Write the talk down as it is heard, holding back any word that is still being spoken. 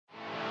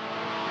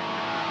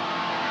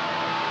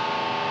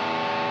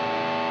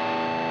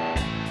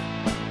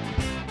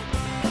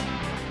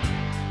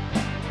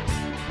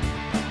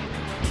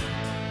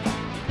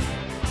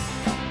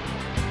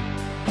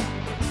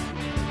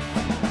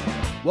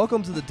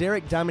Welcome to the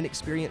Derek Diamond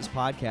Experience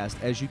podcast.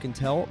 As you can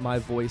tell, my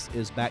voice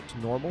is back to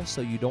normal,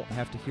 so you don't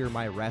have to hear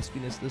my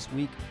raspiness this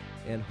week,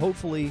 and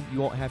hopefully you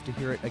won't have to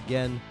hear it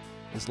again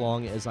as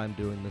long as I'm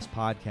doing this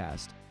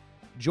podcast.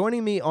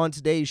 Joining me on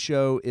today's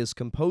show is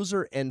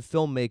composer and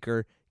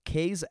filmmaker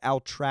Kays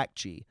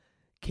Alatrakchi.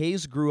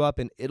 Kays grew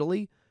up in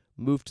Italy,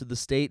 moved to the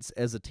States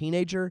as a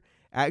teenager,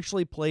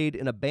 actually played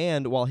in a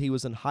band while he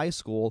was in high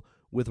school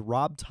with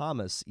Rob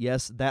Thomas.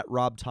 Yes, that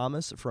Rob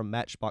Thomas from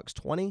Matchbox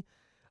 20.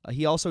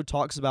 He also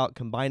talks about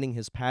combining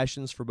his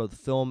passions for both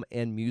film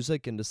and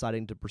music and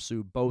deciding to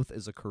pursue both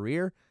as a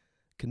career,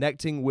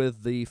 connecting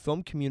with the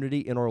film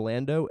community in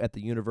Orlando at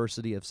the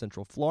University of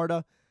Central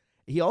Florida.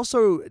 He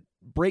also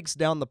breaks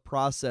down the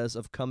process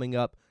of coming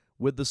up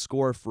with the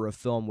score for a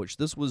film, which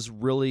this was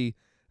really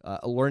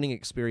a learning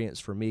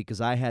experience for me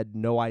because I had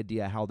no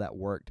idea how that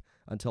worked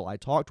until I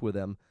talked with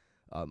him,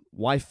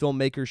 why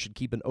filmmakers should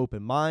keep an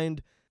open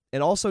mind,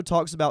 and also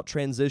talks about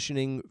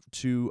transitioning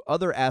to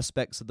other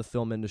aspects of the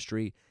film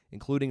industry,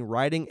 including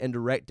writing and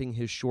directing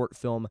his short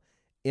film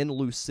in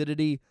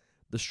Lucidity,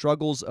 the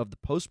struggles of the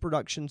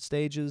post-production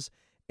stages,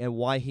 and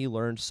why he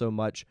learned so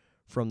much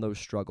from those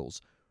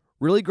struggles.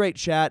 Really great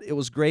chat. It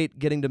was great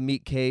getting to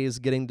meet Kays,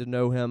 getting to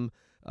know him.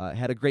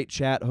 Had a great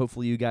chat.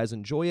 Hopefully you guys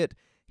enjoy it.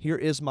 Here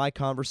is my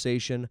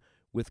conversation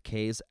with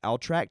Kays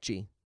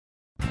Alatrakchi.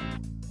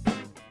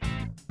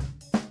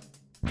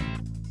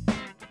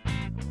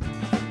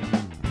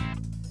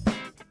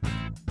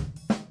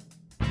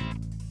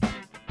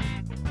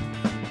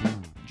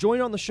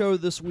 Joined on the show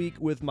this week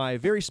with my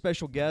very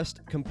special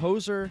guest,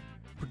 composer,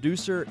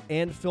 producer,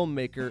 and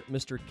filmmaker,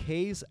 Mr.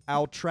 Kays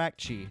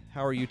Alatrakchi.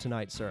 How are you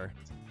tonight, sir?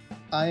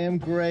 I am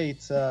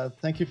great.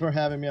 Thank you for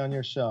having me on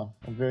your show.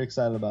 I'm very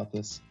excited about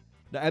this.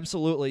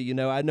 Absolutely. You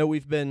know, I know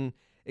we've been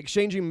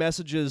exchanging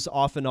messages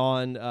off and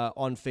on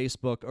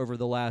Facebook over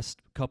the last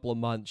couple of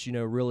months,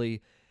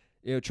 really,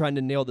 trying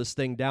to nail this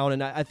thing down.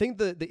 And I think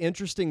the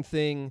interesting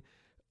thing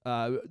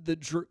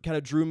that kind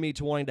of drew me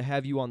to wanting to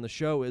have you on the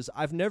show is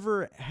I've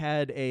never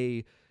had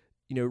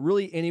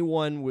really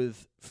anyone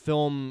with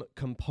film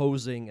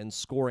composing and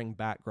scoring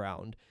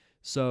background.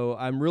 So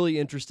I'm really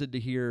interested to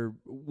hear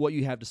what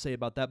you have to say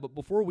about that. But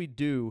before we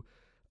do,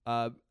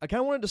 I kind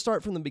of wanted to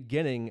start from the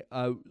beginning.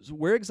 So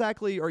where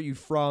exactly are you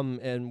from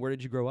and where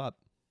did you grow up?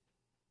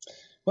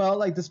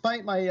 Well,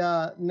 despite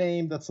my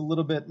name that's a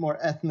little bit more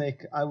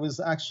ethnic, I was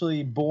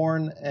actually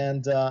born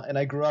and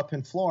I grew up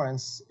in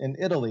Florence in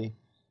Italy.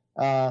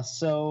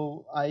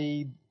 So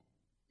I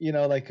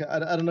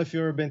don't know if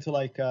you've ever been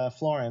to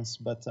Florence,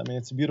 but I mean,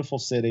 it's a beautiful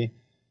city.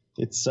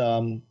 It's,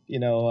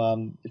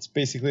 it's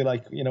basically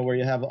where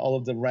you have all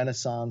of the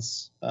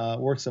Renaissance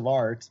works of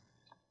art.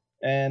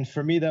 And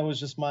for me, that was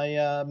just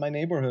my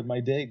neighborhood, my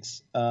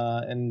digs.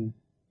 So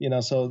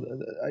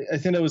I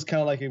think that was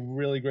kind of like a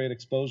really great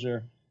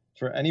exposure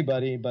for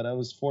anybody, but I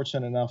was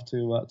fortunate enough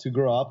to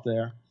grow up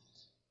there.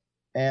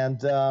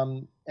 And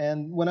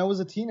when I was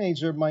a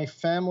teenager, my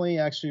family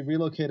actually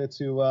relocated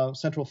to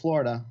Central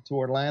Florida, to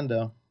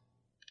Orlando.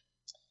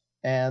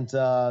 And,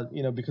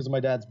 because of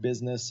my dad's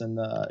business and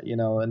all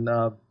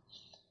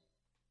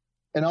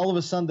of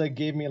a sudden that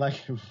gave me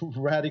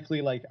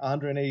radically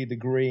 180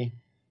 degree,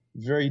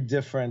 very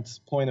different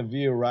point of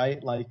view, right?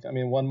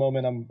 One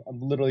moment I'm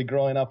literally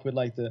growing up with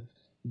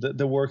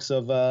the works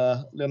of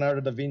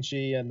Leonardo da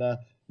Vinci and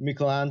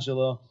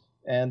Michelangelo.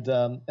 And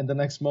the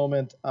next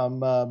moment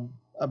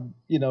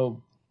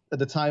at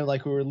the time, we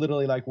were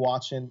literally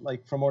watching,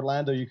 from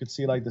Orlando, you could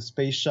see the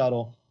space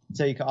shuttle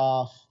take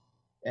off.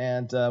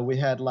 And we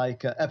had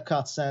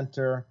Epcot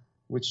Center,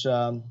 which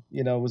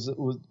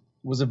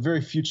was a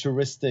very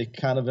futuristic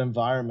kind of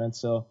environment.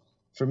 So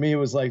for me, it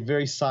was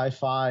very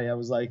sci-fi. I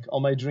was all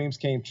my dreams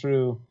came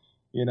true.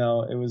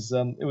 It was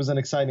an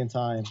exciting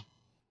time.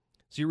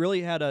 So you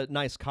really had a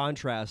nice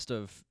contrast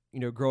of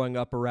growing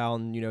up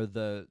around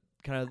the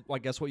kind of I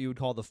guess what you would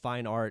call the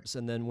fine arts,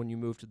 and then when you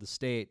moved to the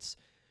States,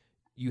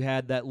 you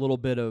had that little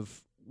bit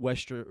of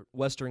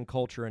Western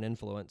culture and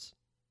influence.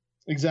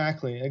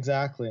 Exactly.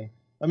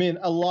 I mean,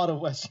 a lot of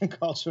Western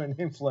culture and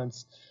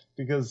influence,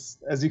 because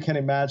as you can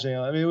imagine,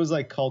 it was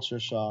culture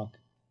shock,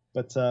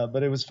 but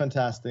it was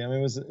fantastic.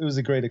 It was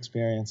a great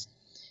experience.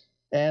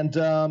 And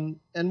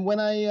when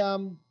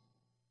I,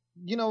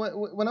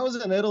 when I was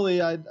in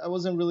Italy, I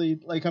wasn't really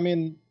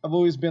I've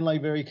always been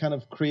very kind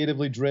of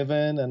creatively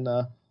driven,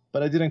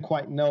 but I didn't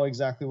quite know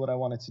exactly what I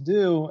wanted to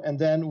do. And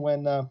then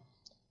when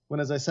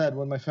as I said,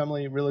 when my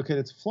family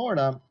relocated to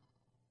Florida,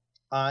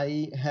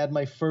 I had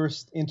my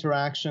first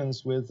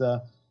interactions with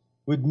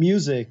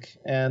music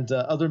and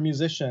other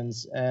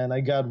musicians, and I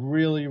got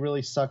really,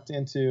 really sucked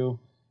into,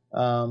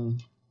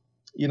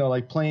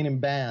 playing in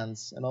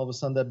bands, and all of a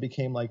sudden that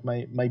became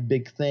my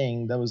big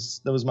thing. That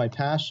was my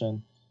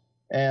passion,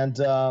 and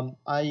I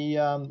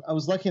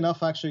was lucky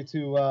enough actually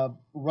to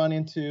run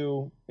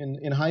into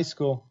in high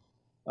school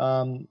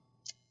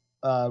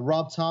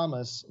Rob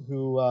Thomas,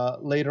 who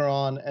later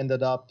on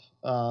ended up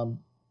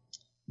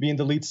being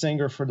the lead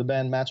singer for the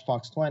band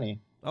Matchbox 20.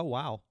 Oh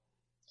wow.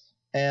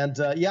 And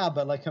yeah,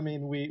 but like, I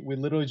mean, we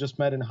literally just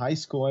met in high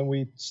school and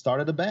we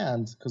started a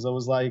band because I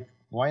was like,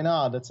 why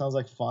not? That sounds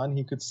like fun.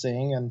 He could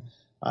sing, and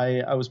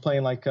I was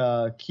playing like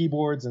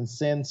keyboards and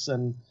synths.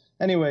 And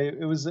anyway,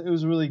 it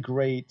was really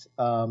great.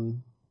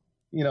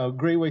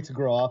 Great way to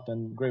grow up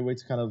and great way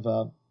to kind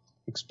of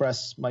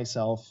express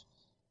myself.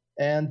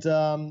 And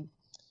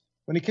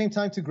when it came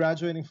time to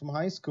graduating from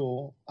high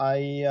school,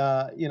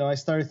 I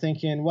started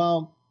thinking,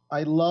 well,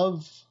 I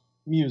love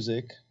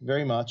music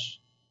very much,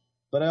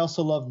 but I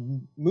also love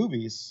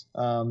movies.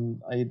 I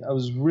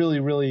was really,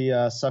 really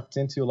sucked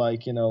into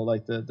like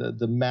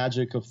the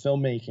magic of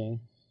filmmaking,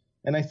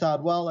 and I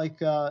thought, well, like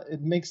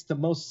it makes the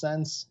most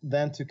sense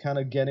then to kind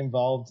of get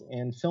involved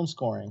in film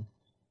scoring,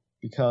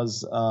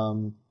 because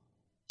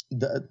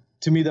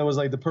to me that was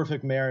like the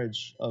perfect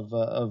marriage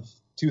of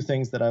two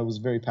things that I was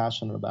very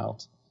passionate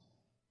about.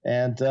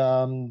 And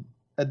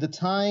at the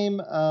time,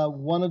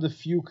 one of the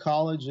few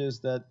colleges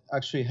that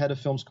actually had a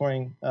film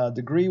scoring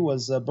degree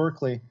was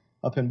Berkeley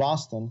up in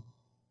Boston.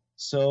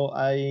 So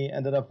I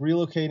ended up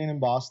relocating in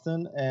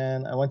Boston,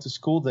 and I went to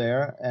school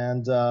there.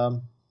 And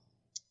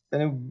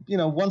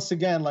once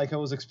again, like I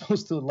was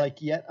exposed to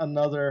like yet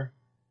another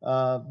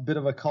bit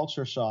of a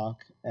culture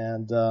shock,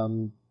 and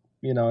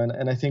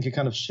and I think it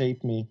kind of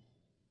shaped me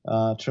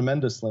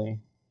tremendously.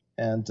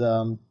 And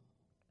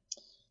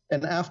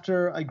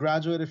after I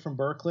graduated from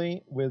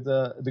Berkeley with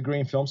a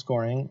degree in film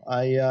scoring,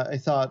 I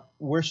thought,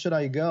 where should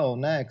I go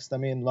next? I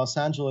mean, Los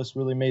Angeles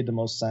really made the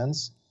most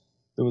sense.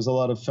 There was a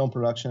lot of film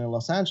production in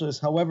Los Angeles.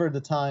 However, at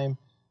the time,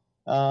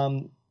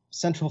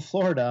 Central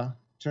Florida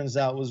turns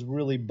out was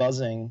really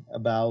buzzing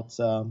about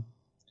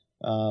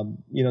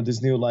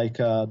this new like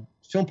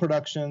film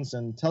productions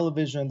and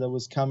television that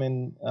was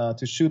coming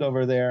to shoot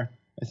over there.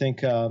 I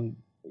think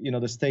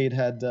the state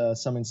had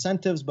some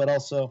incentives, but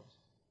also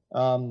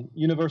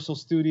Universal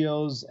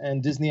Studios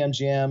and Disney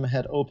MGM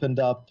had opened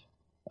up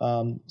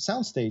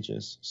sound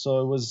stages, so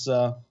it was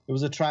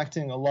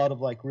attracting a lot of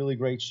like really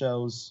great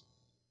shows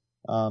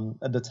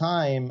at the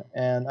time.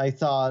 And I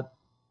thought,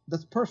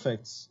 that's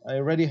perfect. I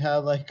already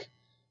have like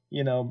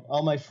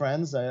all my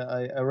friends.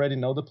 I already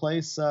know the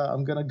place.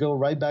 I'm gonna go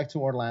right back to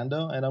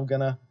Orlando, and I'm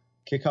gonna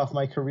kick off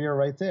my career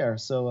right there.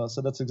 So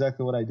that's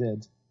exactly what I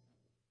did.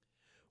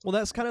 Well,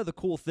 that's kind of the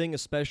cool thing,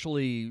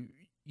 especially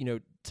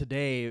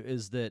today,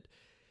 is that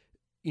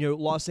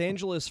Los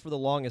Angeles for the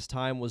longest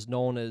time was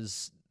known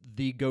as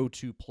the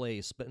go-to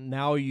place, but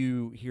now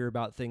you hear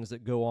about things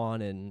that go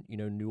on in,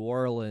 New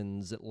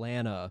Orleans,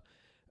 Atlanta,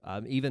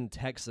 even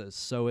Texas.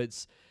 So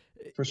it's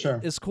for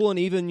sure. It's cool. And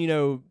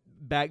even,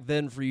 back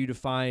then for you to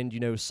find,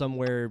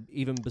 somewhere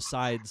even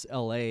besides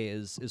LA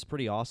is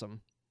pretty awesome.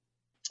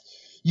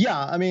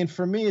 Yeah. I mean,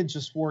 for me, it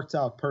just worked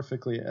out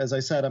perfectly. As I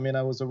said, I mean,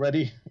 I was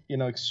already,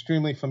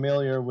 extremely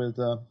familiar with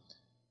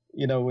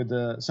with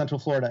the Central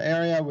Florida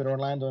area, with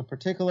Orlando in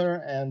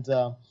particular, and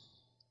and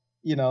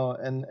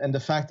the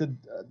fact that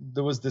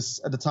there was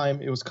this at the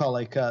time, it was called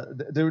like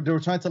they were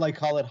trying to like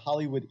call it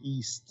Hollywood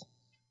East,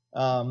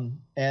 and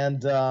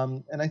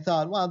I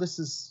thought, wow, this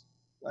is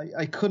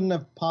I couldn't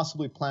have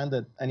possibly planned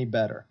it any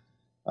better,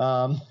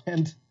 and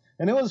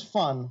it was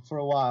fun for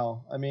a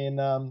while. I mean,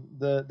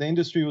 the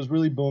industry was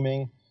really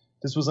booming.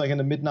 This was like in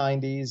the mid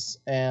 '90s,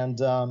 and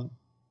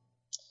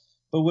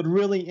but what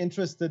really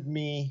interested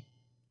me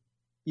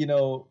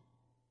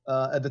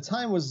at the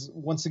time was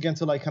once again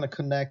to like kind of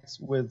connect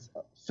with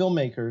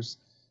filmmakers,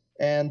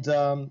 and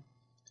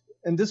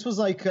this was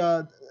like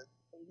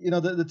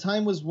the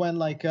time was when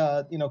like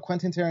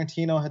Quentin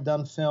Tarantino had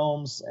done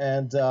films,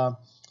 and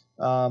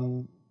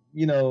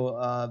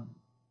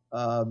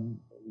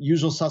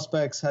Usual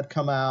Suspects had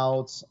come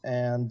out,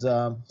 and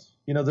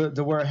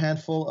there were a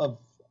handful of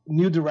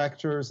new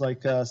directors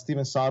like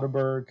Steven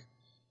Soderbergh.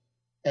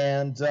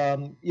 And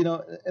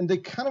and they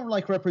kind of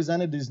like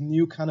represented this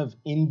new kind of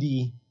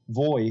indie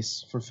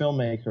voice for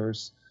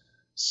filmmakers.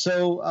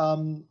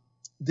 So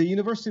the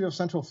University of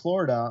Central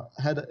Florida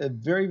had a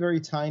very, very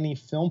tiny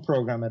film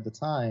program at the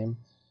time,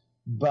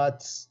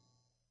 but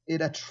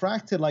it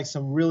attracted like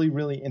some really,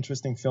 really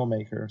interesting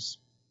filmmakers.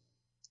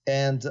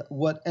 And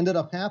what ended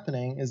up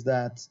happening is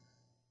that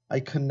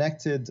I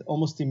connected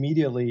almost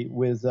immediately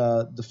with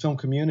the film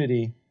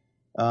community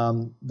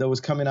that was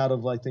coming out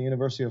of like the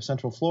University of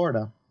Central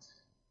Florida.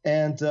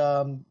 And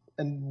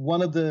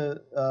one of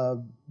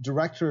the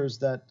directors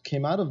that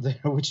came out of there,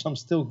 which I'm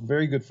still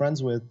very good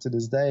friends with to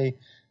this day,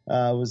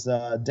 was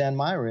Dan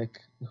Myrick,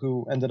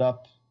 who ended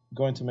up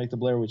going to make the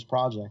Blair Witch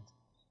Project.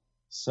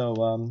 So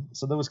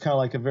that was kind of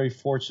like a very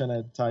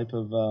fortunate type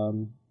of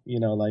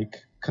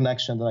like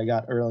connection that I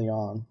got early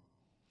on.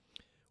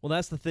 Well,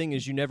 that's the thing,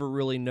 is you never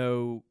really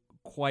know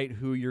quite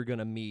who you're going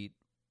to meet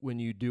when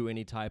you do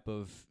any type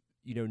of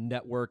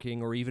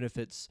networking, or even if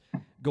it's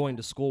going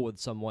to school with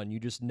someone. You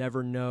just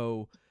never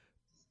know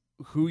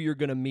who you're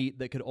going to meet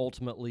that could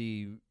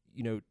ultimately,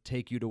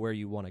 take you to where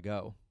you want to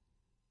go.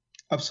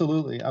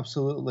 Absolutely. I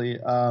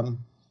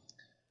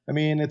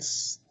mean,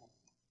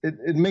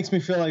 it makes me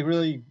feel like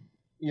really,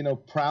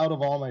 proud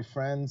of all my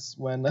friends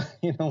when,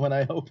 when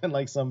I open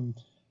like some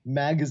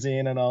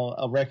magazine and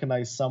I'll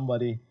recognize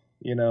somebody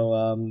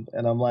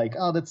and I'm like,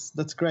 oh,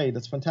 that's great,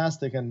 that's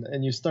fantastic,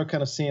 and you start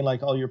kind of seeing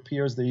like all your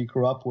peers that you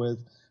grew up with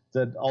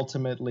that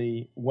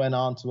ultimately went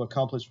on to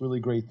accomplish really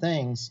great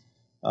things.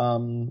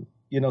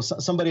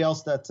 Somebody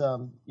else that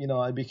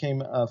I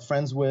became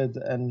friends with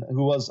and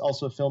who was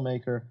also a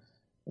filmmaker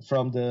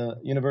from the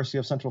University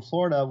of Central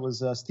Florida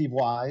was Steve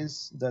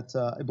Wise, that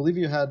I believe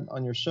you had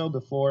on your show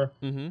before.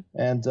 Mm-hmm.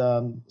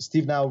 And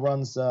Steve now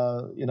runs,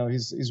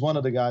 he's one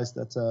of the guys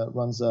that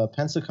runs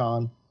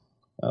Pensacon,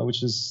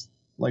 which is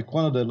like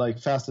one of the like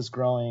fastest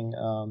growing,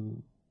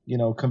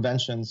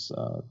 conventions,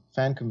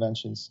 fan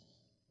conventions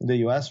in the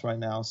U.S. right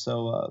now.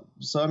 So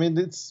I mean,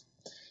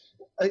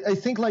 I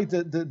think like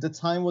the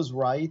time was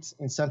right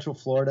in Central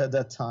Florida at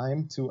that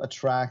time to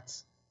attract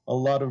a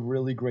lot of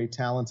really great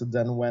talent that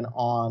then went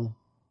on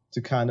to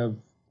kind of,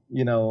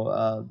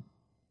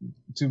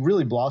 to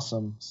really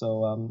blossom.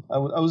 So I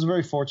was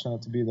very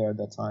fortunate to be there at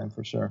that time,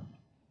 for sure.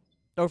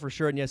 Oh, for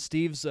sure. And yes,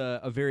 Steve's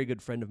a very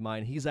good friend of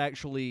mine. He's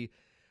actually,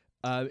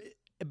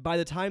 by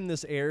the time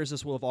this airs,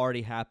 this will have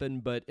already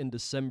happened, but in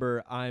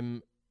December,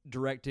 I'm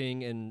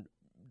directing and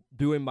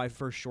doing my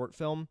first short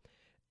film.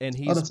 And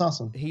that's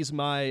awesome. He's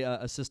my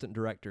assistant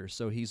director,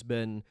 so he's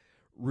been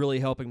really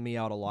helping me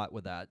out a lot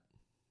with that.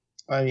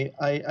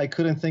 I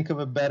couldn't think of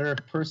a better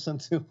person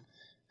to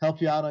help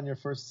you out on your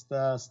first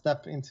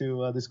step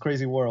into this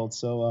crazy world.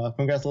 So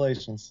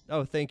congratulations.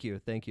 Oh, thank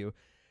you.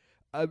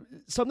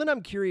 Something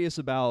I'm curious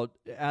about,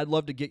 I'd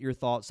love to get your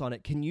thoughts on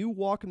it. Can you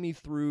walk me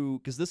through,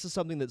 because this is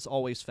something that's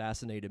always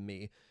fascinated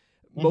me,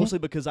 mostly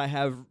because I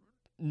have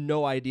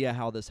no idea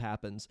how this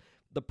happens.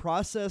 The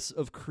process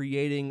of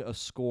creating a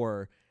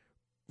score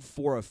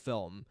for a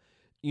film,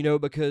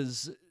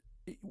 because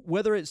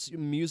whether it's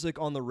music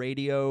on the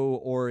radio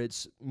or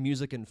it's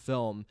music in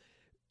film,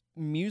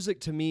 music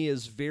to me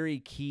is very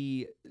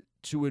key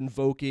to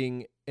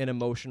invoking an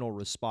emotional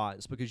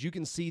response, because you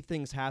can see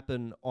things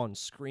happen on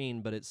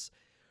screen, but it's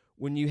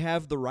when you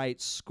have the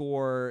right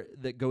score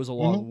that goes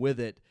along with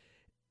it,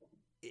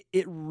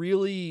 it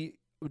really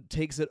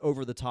takes it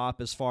over the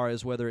top as far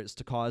as whether it's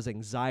to cause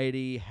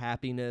anxiety,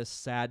 happiness,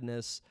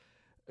 sadness.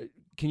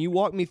 Can you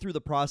walk me through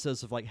the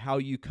process of like how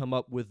you come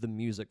up with the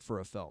music for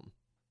a film?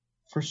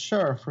 For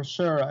sure.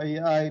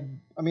 I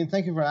mean,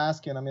 thank you for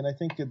asking. I mean, I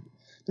think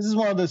this is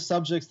one of those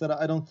subjects that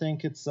I don't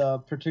think it's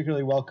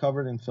particularly well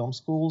covered in film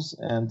schools,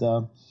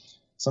 and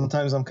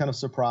sometimes I'm kind of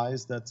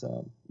surprised that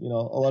a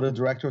lot of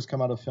directors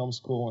come out of film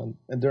school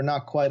and they're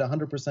not quite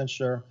 100%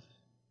 sure,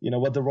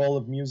 what the role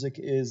of music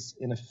is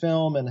in a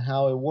film and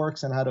how it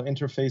works and how to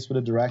interface with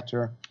a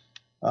director.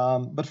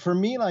 But for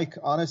me, like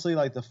honestly,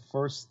 like the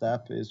first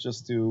step is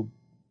just to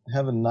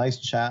have a nice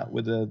chat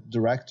with the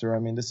director. I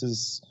mean, this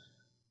is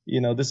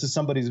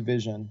somebody's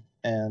vision,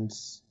 and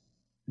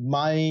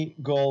my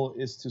goal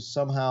is to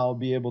somehow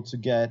be able to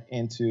get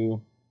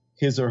into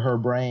his or her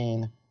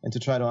brain and to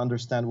try to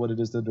understand what it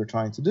is that they're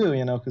trying to do,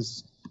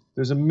 because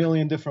there's a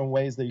million different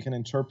ways that you can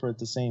interpret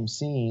the same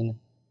scene.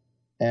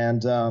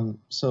 And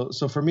so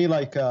for me,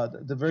 like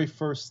the very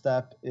first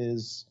step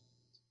is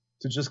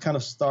to just kind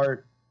of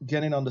start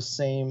getting on the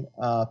same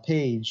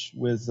page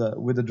with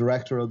the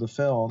director of the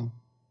film.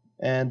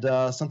 And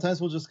sometimes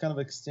we'll just kind of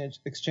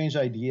exchange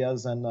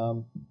ideas,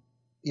 and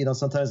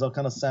sometimes I'll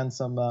kind of send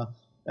some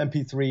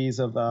MP3s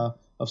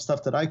of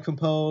stuff that I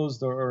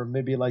composed, or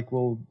maybe like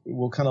we'll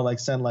kind of like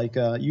send like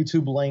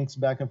YouTube links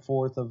back and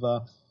forth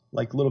of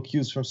like little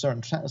cues from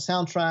certain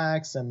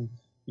soundtracks, and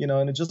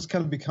and it just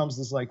kind of becomes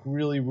this like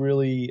really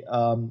really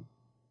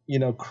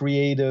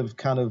creative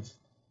kind of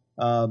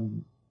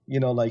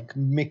like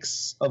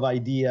mix of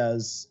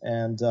ideas,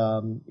 and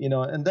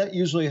and that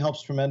usually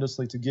helps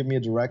tremendously to give me a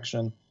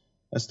direction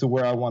as to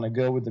where I want to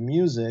go with the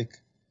music.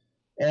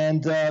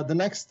 And the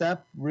next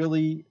step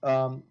really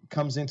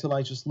comes into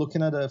like just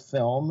looking at a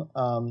film,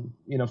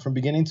 from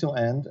beginning to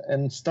end,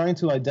 and starting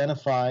to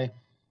identify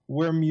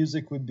where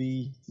music would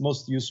be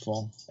most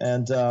useful.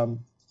 And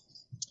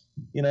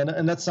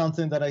and that's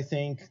something that I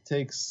think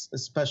takes a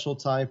special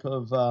type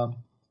of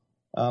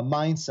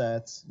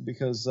mindset,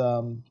 because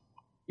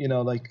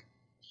like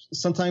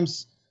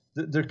sometimes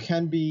there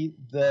can be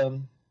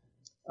the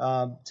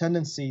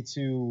tendency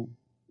to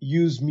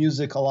use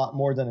music a lot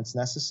more than it's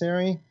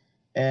necessary.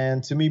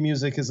 And to me,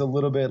 music is a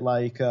little bit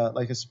like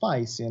a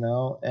spice, and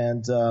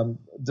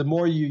the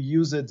more you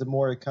use it, the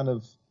more it kind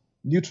of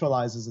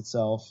neutralizes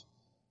itself.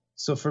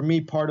 So for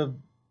me, part of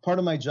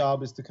my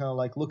job is to kind of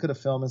like look at a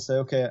film and say,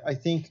 okay, I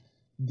think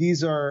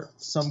these are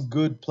some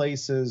good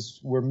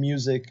places where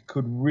music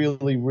could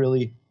really,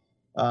 really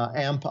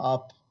amp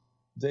up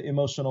the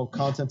emotional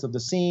content of the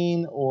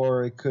scene,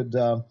 or it could,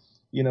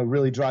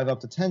 really drive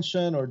up the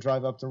tension or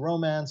drive up the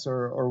romance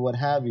or what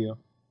have you.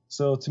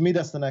 So to me,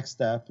 that's the next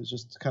step, is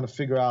just to kind of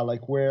figure out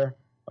like where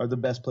are the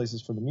best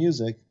places for the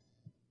music.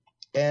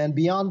 And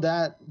beyond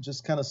that,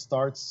 just kind of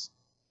starts,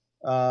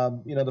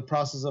 the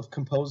process of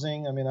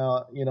composing. I mean,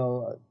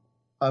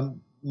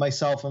 I'm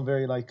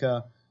very like,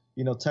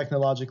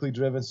 technologically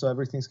driven. So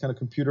everything's kind of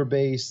computer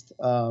based,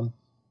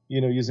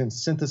 using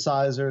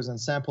synthesizers and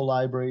sample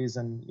libraries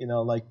and,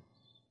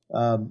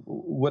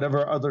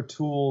 whatever other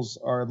tools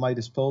are at my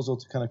disposal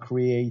to kind of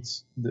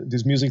create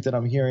this music that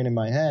I'm hearing in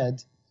my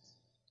head.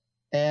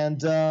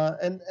 And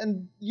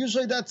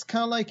usually that's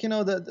kind of like,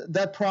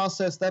 that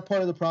process, that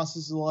part of the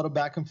process is a lot of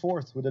back and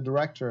forth with the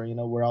director,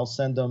 where I'll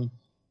send them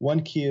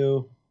one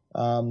cue,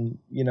 to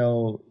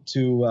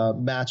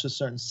match a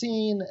certain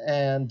scene,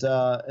 and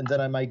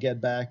then I might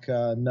get back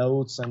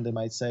notes, and they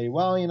might say,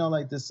 well,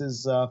 like this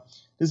is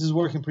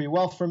working pretty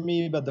well for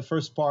me, but the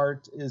first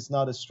part is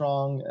not as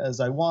strong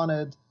as I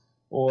wanted,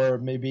 or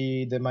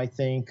maybe they might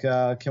think,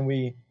 can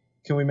we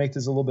make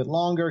this a little bit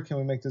longer? Can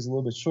we make this a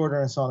little bit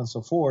shorter, and so on and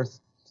so forth.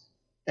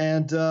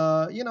 And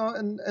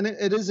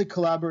it is a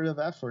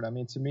collaborative effort. I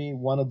mean, to me,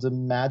 one of the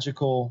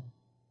magical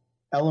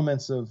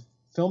elements of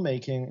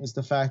filmmaking is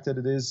the fact that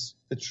it is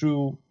a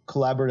true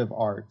collaborative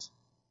art.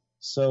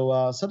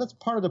 So that's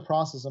part of the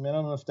process. I mean, I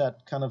don't know if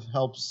that kind of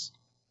helps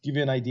give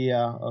you an idea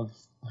of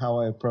how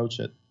I approach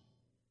it.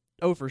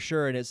 Oh, for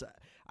sure. And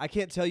I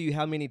can't tell you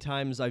how many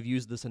times I've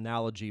used this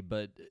analogy,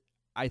 but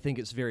I think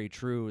it's very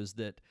true, is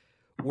that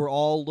we're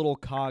all little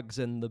cogs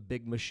in the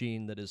big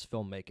machine that is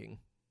filmmaking.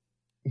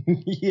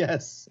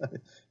 Yes,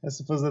 I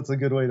suppose that's a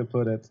good way to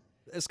put it.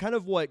 It's kind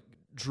of what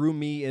drew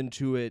me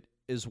into it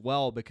as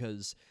well,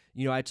 because,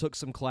 I took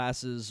some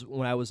classes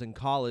when I was in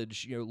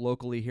college,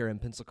 locally here in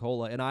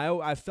Pensacola, and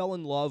I fell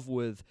in love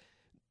with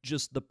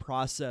just the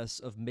process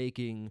of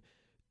making,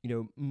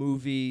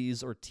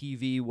 movies or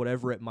TV,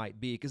 whatever it might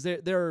be, because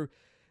there are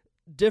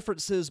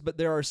differences, but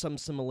there are some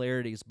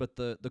similarities, but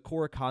the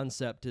core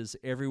concept is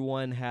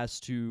everyone has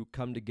to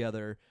come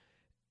together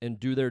and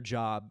do their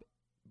job,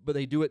 but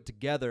they do it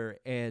together,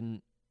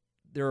 and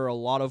there are a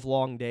lot of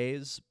long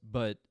days,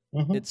 but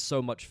it's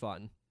so much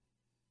fun.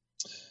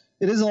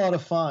 It is a lot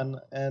of fun,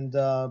 and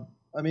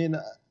I mean,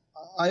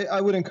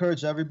 I would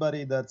encourage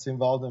everybody that's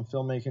involved in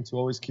filmmaking to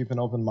always keep an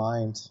open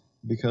mind,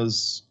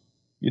 because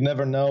you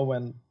never know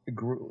when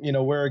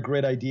where a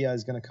great idea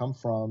is going to come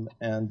from,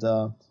 and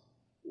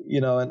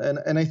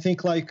and I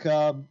think like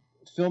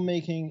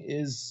filmmaking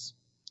is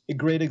a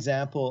great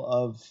example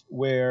of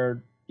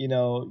where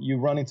you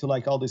run into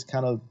like all these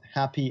kind of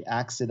happy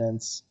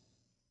accidents,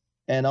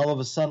 and all of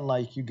a sudden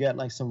like you get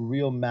like some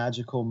real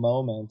magical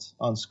moment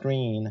on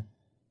screen.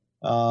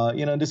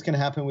 And this can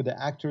happen with the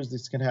actors,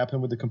 this can happen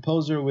with the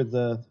composer, with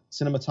the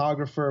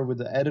cinematographer, with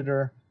the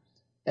editor.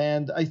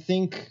 And I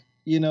think,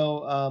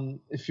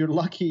 if you're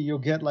lucky, you'll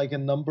get like a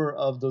number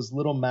of those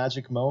little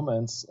magic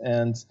moments,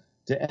 and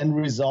the end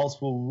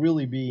results will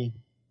really be,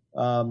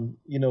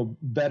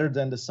 better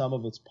than the sum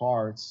of its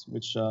parts,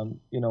 which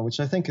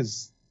I think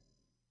is,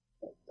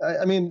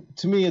 I mean,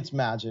 to me, it's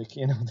magic.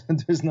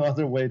 There's no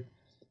other way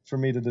for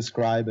me to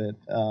describe it.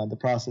 The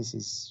process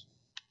is,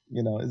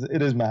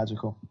 it is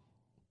magical.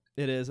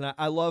 It is, and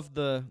I love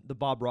the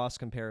Bob Ross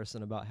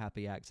comparison about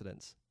happy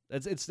accidents.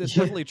 It's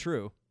definitely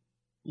true.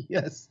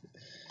 Yes,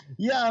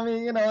 yeah. I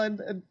mean,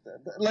 and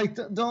like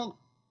don't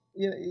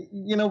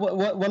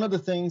what one of the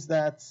things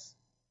that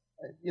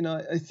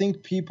I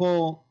think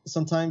people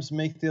sometimes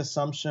make the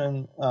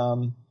assumption,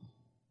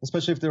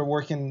 especially if they're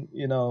working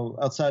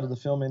outside of the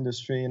film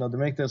industry, they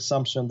make the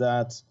assumption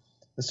that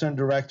a certain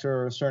director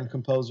or a certain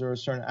composer or a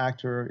certain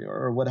actor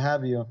or what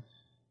have you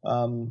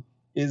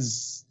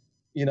is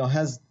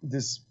has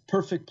this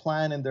perfect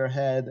plan in their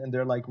head, and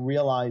they're like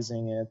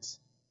realizing it,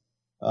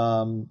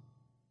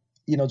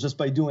 just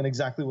by doing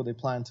exactly what they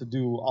plan to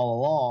do all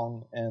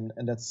along, and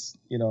that's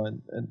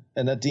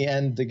and at the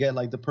end they get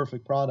like the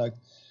perfect product.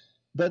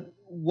 But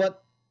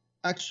what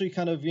actually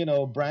kind of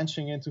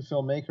branching into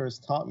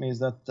filmmakers taught me is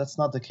that that's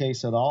not the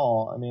case at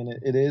all. I mean,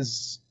 it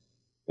is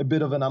a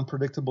bit of an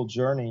unpredictable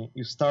journey.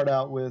 You start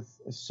out with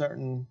a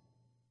certain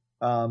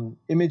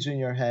image in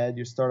your head,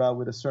 you start out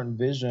with a certain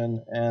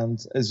vision, and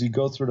as you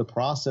go through the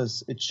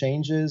process, it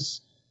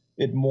changes,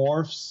 it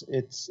morphs,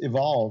 it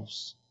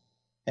evolves,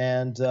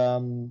 and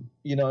and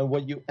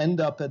what you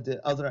end up at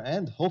the other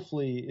end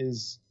hopefully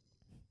is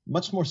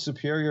much more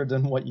superior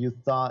than what you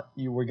thought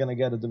you were going to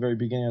get at the very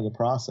beginning of the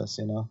process.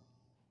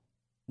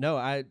 No,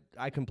 I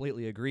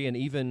completely agree, and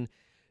even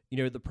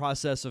the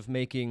process of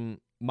making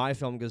my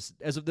film, because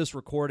as of this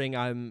recording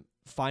I'm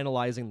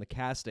finalizing the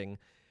casting.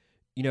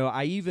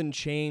 I even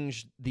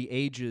changed the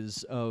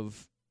ages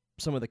of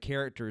some of the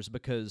characters,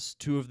 because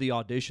two of the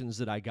auditions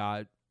that I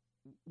got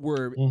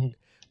were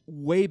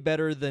way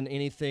better than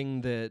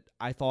anything that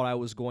I thought I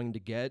was going to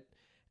get,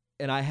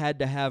 and I had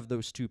to have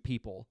those two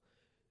people.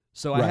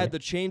 So I had to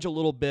change a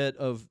little bit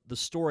of the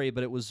story,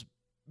 but it was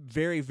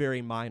very,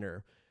 very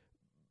minor.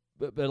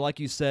 But like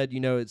you said,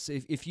 it's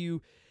if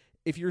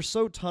you're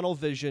so tunnel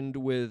visioned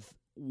with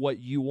what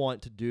you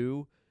want to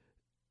do,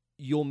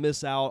 you'll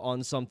miss out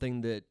on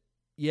something that,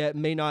 it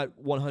may not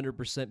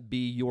 100%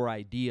 be your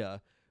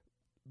idea,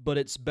 but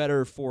it's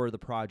better for the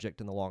project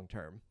in the long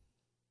term.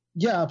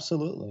 Yeah,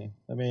 absolutely.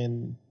 I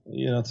mean,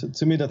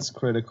 to me that's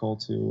critical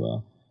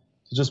to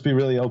just be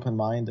really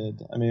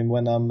open-minded. I mean,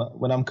 when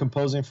I'm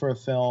composing for a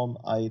film,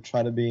 I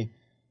try to be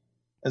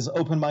as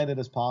open-minded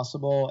as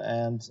possible,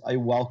 and I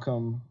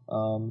welcome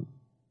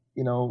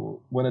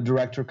when a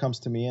director comes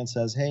to me and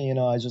says, "Hey,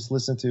 I just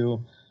listened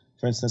to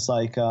For instance,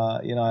 like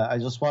I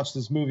just watched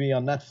this movie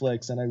on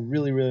Netflix and I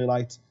really really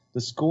liked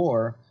the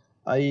score.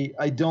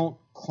 I don't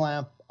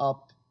clamp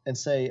up and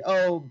say,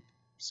 oh,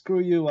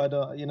 screw you, I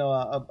don't,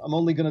 I'm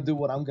only gonna do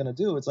what I'm gonna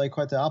do. It's like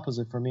quite the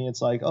opposite for me.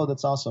 It's like, oh,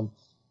 that's awesome.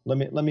 Let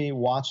me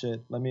watch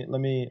it. Let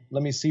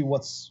me see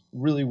what's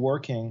really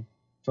working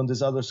from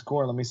this other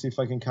score. Let me see if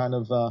I can kind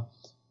of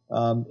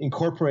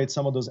incorporate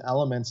some of those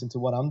elements into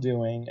what I'm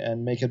doing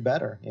and make it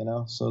better.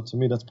 So to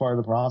me, that's part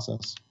of the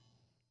process.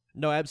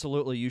 No,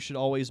 absolutely. You should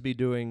always be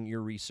doing your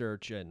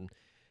research, and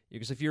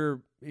because if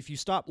you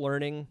stop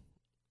learning,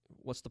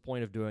 what's the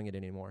point of doing it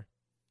anymore?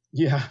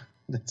 Yeah,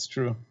 that's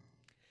true.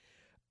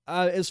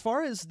 As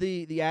far as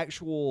the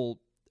actual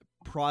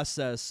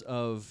process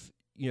of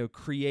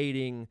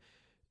creating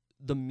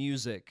the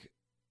music,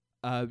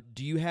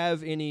 do you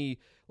have any,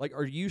 like,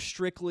 are you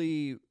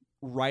strictly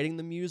writing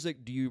the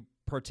music? Do you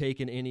partake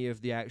in any of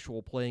the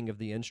actual playing of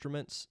the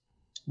instruments?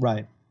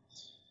 Right.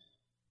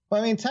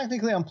 Well, I mean,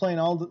 technically, I'm playing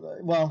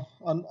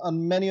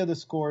on many of the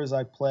scores,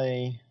 I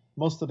play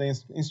most of the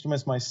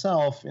instruments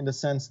myself, in the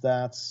sense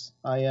that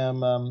I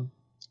am,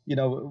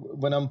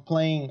 when I'm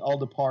playing all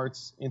the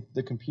parts in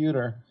the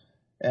computer,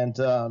 and,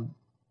 for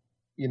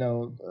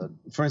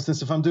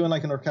instance, if I'm doing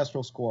like an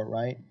orchestral score,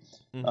 right?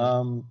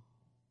 Mm-hmm.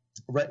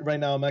 Right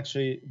now, I'm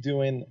actually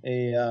doing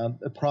a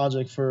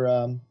project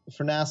for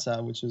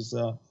NASA, which is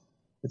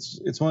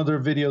it's one of their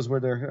videos where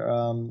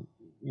they're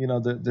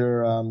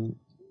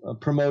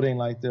promoting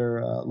like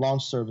their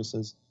launch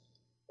services,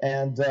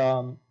 and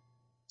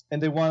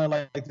they wanted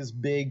like this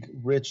big,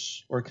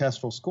 rich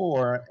orchestral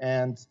score.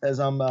 And as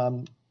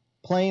I'm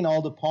playing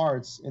all the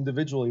parts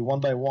individually, one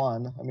by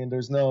one, I mean,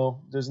 there's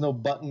no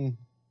button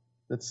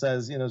that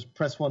says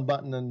press one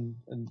button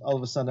and all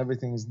of a sudden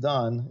everything is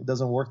done. It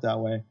doesn't work that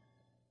way.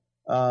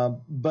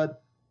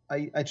 But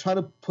I try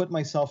to put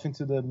myself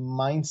into the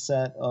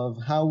mindset of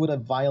how would a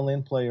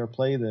violin player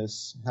play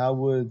this? How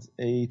would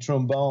a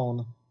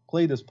trombone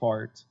play this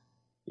part?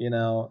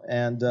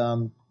 And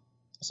so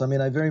I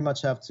mean, I very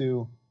much have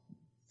to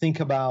think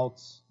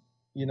about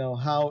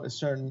how a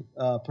certain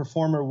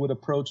performer would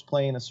approach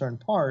playing a certain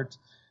part,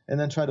 and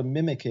then try to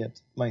mimic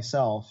it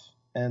myself.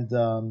 And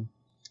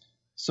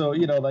so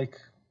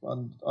like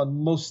on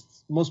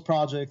most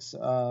projects,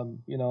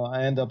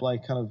 I end up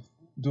like kind of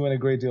doing a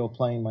great deal of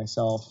playing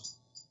myself.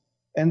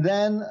 And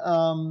then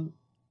on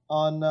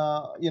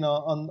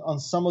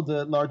some of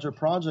the larger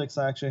projects,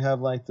 I actually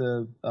have like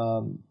the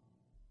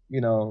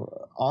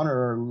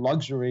honor or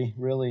luxury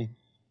really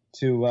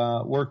to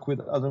work with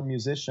other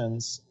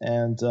musicians,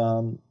 and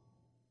and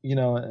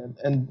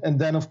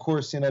then of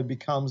course it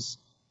becomes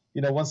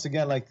once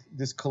again like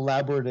this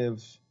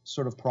collaborative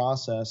sort of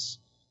process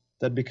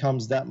that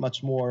becomes that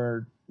much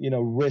more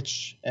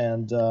rich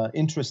and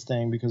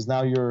interesting, because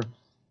now you're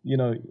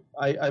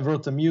I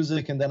wrote the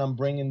music, and then I'm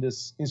bringing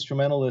this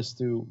instrumentalist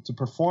to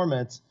perform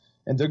it,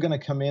 and they're going to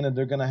come in and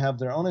they're going to have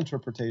their own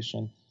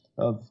interpretation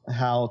of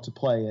how to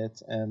play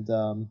it. And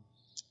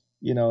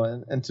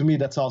and to me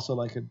that's also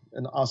like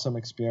an awesome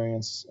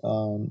experience.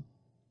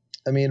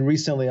 I mean,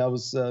 recently I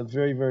was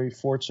very, very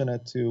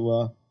fortunate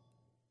to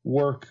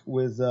work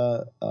with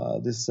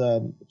this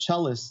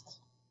cellist.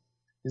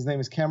 His name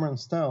is Cameron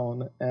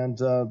Stone,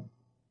 and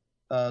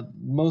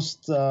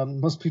most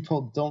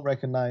people don't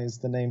recognize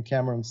the name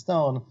Cameron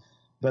Stone,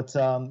 but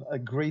a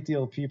great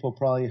deal of people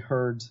probably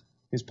heard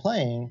his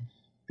playing,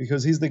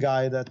 because he's the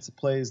guy that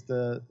plays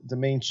the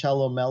main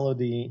cello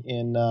melody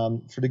in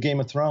for the Game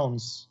of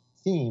Thrones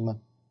theme.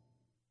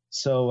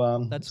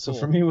 So that's so cool.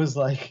 for me it was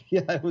like,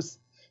 yeah, it was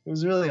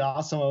really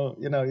awesome.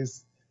 We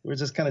were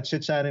just kind of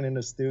chit chatting in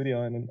the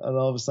studio, and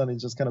all of a sudden it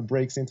just kind of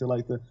breaks into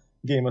like the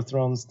Game of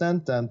Thrones dun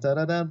dun da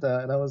da da da,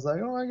 and I was like,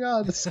 oh my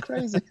god, this is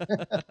crazy.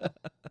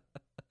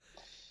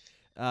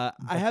 I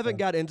haven't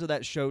got into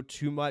that show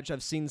too much.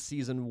 I've seen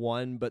season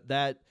 1, but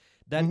that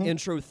mm-hmm.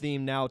 intro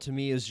theme now to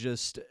me is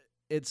just,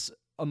 it's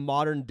a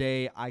modern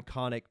day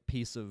iconic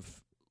piece of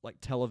like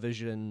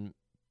television,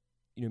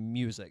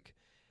 music.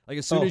 Like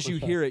as soon as you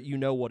hear it, you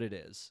know what it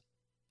is.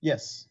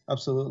 Yes,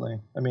 absolutely.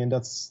 I mean,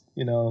 that's,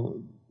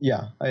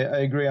 yeah, I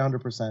agree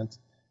 100%.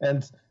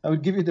 And I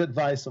would give you the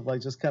advice of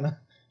like, just kind of,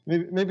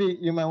 maybe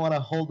you might want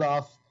to hold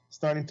off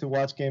starting to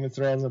watch Game of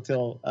Thrones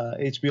until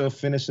HBO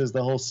finishes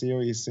the whole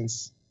series,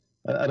 since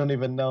I don't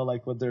even know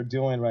like what they're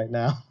doing right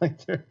now. Like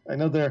I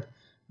know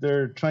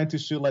they're trying to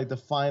shoot like the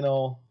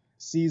final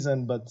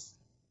season, but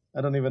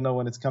I don't even know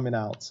when it's coming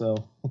out. So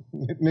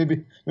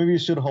maybe you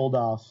should hold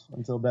off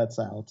until that's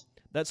out.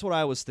 That's what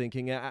I was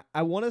thinking.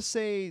 I want to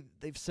say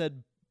they've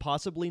said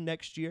possibly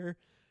next year.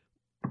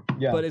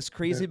 Yeah, but it's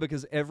crazy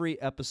because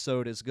every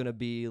episode is going to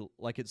be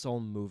like its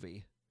own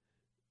movie,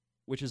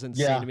 which is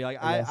insane to me. Like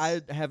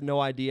I have no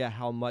idea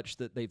how much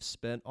that they've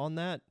spent on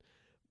that,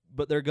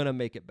 but they're going to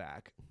make it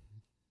back.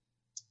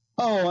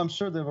 Oh, I'm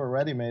sure they've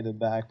already made it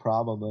back,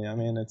 probably. I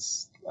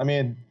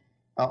mean,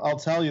 I'll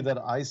tell you that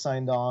I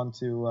signed on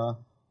to,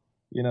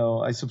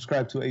 I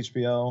subscribed to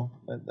HBO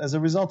as a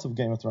result of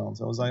Game of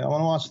Thrones. I was like, I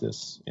want to watch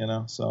this,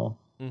 so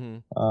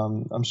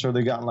mm-hmm. I'm sure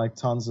they've gotten like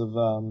tons of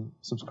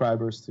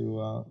subscribers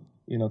to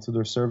to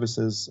their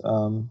services.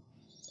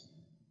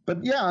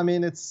 But yeah, I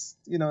mean, it's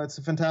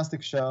a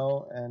fantastic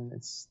show, and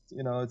it's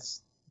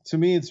to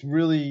me, it's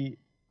really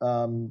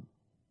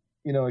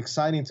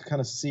exciting to kind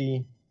of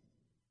see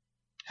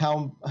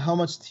how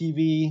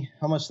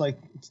much like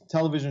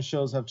television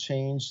shows have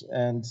changed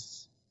and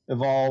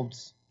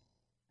evolved,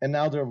 and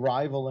now they're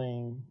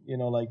rivaling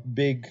like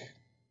big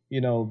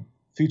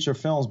feature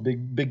films,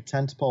 big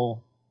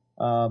tentpole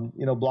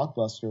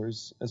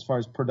blockbusters as far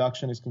as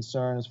production is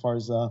concerned, as far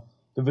as the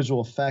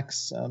visual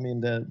effects. I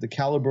mean, the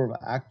caliber of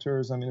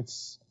actors. I mean,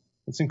 it's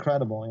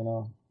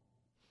incredible.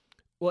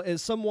 Well,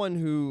 as someone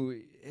who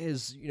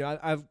is,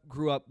 I've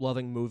grew up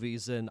loving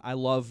movies, and I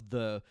love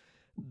the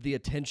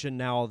attention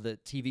now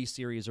that TV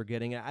series are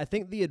getting. I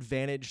think the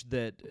advantage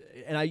that,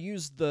 and I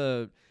use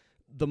the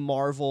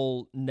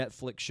Marvel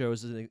Netflix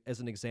shows as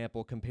an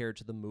example compared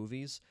to the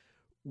movies.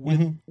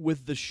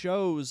 With the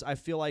shows, I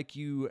feel like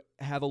you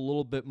have a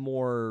little bit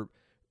more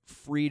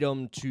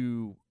freedom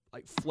to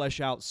like flesh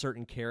out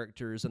certain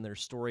characters and their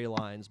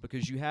storylines,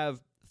 because you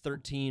have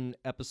 13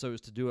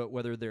 episodes to do it,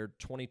 whether they're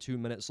 22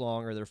 minutes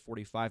long or they're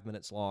 45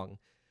 minutes long.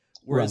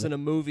 Whereas in a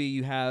movie,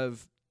 you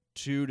have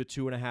 2 to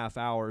 2.5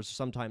 hours,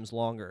 sometimes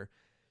longer,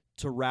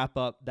 to wrap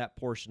up that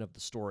portion of the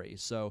story.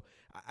 So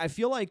I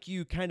feel like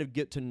you kind of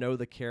get to know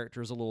the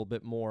characters a little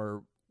bit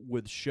more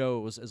with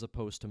shows as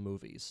opposed to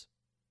movies.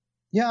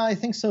 Yeah, I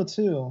think so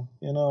too.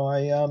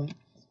 I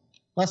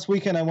last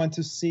weekend I went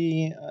to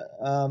see.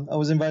 I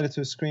was invited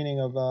to a screening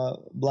of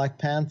Black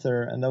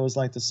Panther, and that was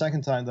like the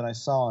second time that I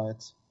saw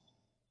it.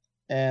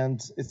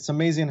 And it's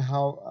amazing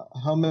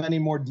how many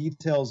more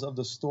details of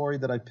the story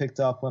that I picked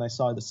up when I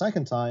saw it the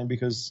second time,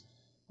 because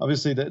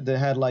obviously they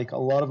had like a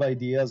lot of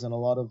ideas and a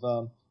lot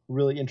of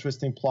really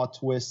interesting plot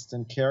twists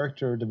and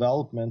character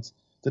development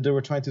that they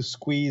were trying to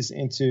squeeze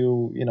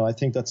into, I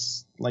think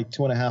that's like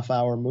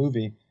 2.5-hour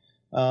movie.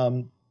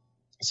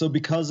 So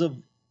because of,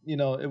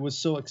 it was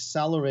so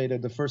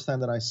accelerated the first time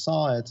that I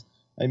saw it,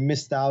 I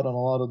missed out on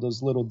a lot of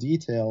those little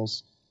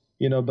details.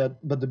 But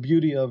the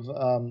beauty of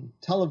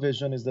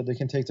television is that they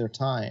can take their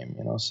time.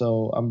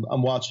 So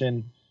I'm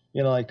watching,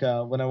 like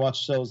when I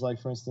watch shows,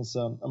 like for instance,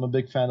 I'm a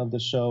big fan of the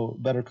show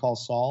Better Call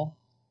Saul,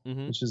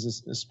 which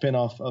is a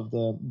spin-off of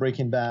the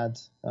Breaking Bad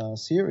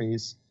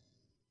series,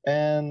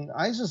 and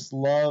I just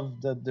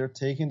love that they're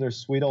taking their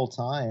sweet old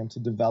time to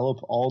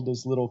develop all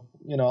those little,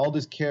 all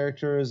these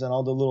characters and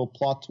all the little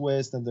plot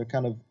twists, and they're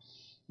kind of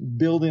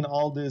building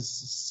all this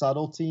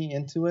subtlety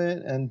into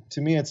it. And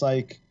to me, it's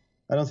like,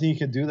 I don't think you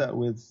can do that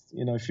with,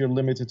 if you're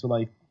limited to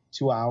like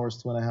 2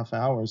 hours, 2.5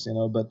 hours,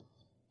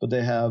 but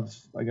they have,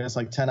 I guess,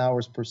 like 10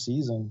 hours per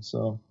season.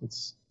 So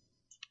it's,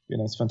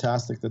 it's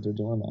fantastic that they're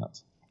doing that.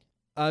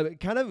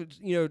 Kind of,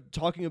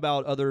 talking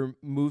about other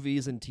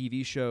movies and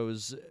TV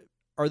shows,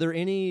 are there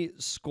any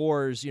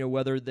scores,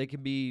 whether they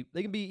can be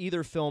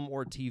either film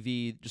or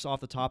TV, just off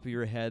the top of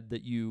your head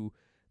that you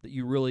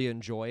really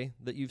enjoy,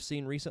 that you've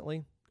seen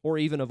recently, or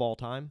even of all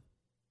time?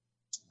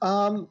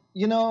 I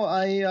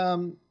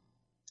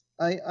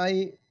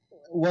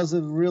was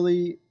a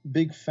really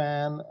big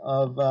fan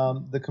of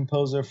the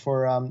composer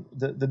for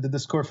the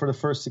score for the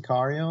first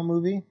Sicario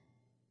movie,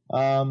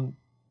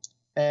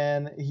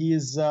 and he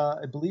is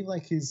I believe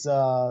like he's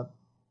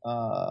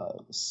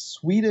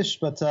Swedish,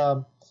 but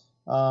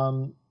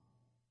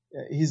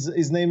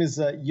his name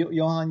is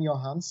Johan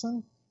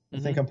Johansson. I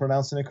think I'm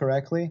pronouncing it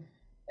correctly,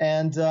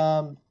 and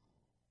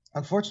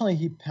unfortunately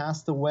he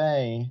passed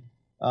away.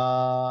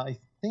 I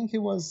think it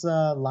was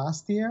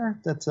last year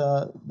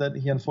that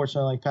he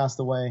unfortunately passed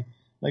away,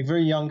 like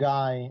very young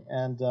guy,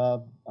 and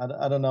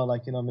I don't know,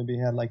 like maybe he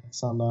had like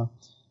some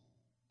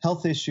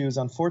health issues,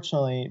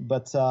 unfortunately,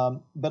 but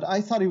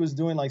I thought he was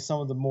doing like some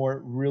of the more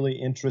really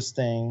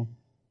interesting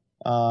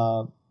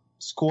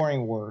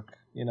scoring work,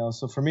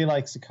 so for me,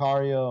 like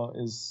Sicario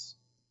is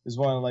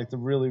one of like the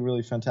really,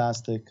 really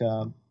fantastic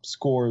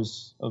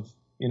scores of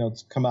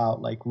to come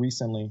out like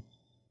recently.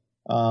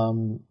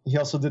 He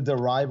also did The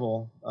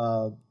Arrival,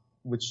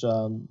 which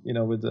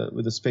with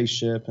the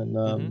spaceship and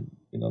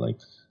like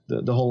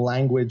the whole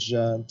language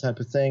type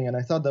of thing, and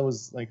I thought that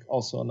was like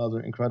also another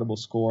incredible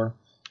score.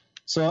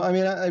 So I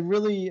mean, I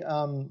really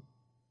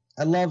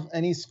I love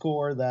any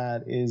score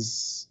that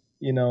is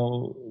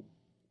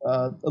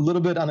a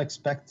little bit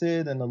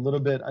unexpected and a little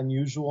bit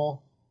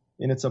unusual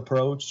in its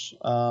approach.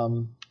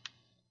 I'm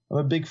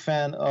a big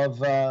fan of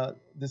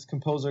this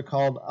composer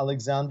called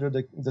Alexander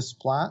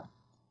Desplat.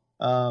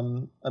 I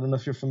don't know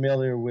if you're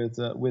familiar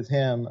with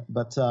him,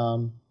 but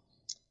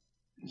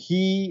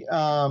he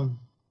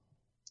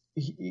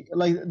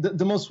like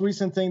the most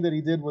recent thing that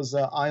he did was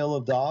Isle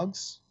of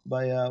Dogs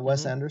by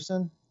Wes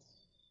Anderson.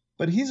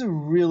 But he's a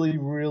really,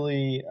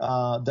 really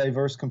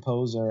diverse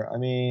composer. I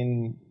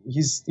mean,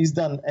 he's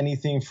done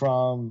anything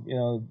from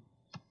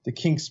The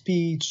King's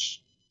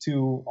Speech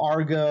to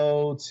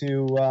Argo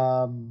to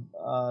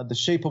The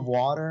Shape of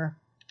Water,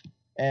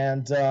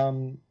 and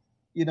and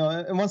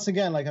once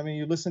again, like, I mean,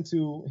 you listen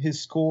to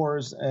his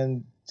scores,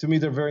 and to me,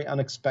 they're very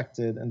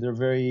unexpected, and they're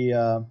very,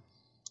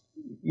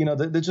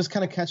 they just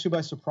kind of catch you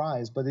by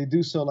surprise, but they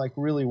do so like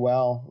really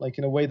well, like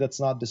in a way that's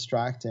not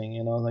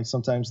distracting. Like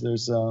sometimes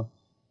there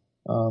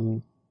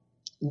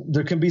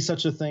can be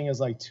such a thing as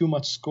like too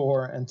much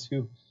score and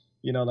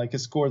like a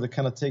score that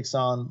kind of takes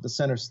on the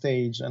center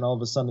stage, and all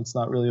of a sudden it's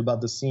not really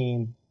about the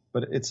scene,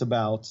 but it's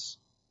about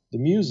the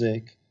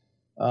music.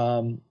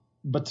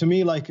 But to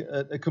me, like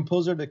a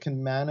composer that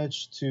can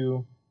manage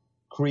to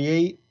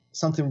create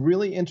something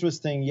really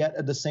interesting, yet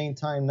at the same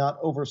time not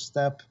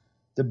overstep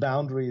the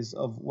boundaries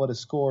of what a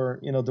score,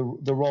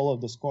 the role of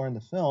the score in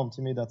the film,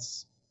 to me,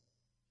 that's,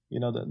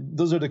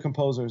 those are the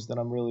composers that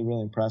I'm really,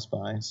 really impressed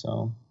by.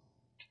 So.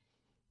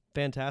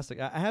 Fantastic.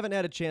 I haven't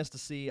had a chance to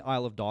see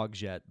Isle of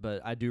Dogs yet,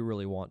 but I do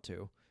really want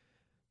to.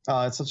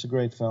 It's such a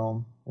great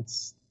film.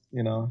 It's,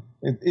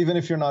 even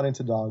if you're not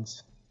into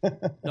dogs.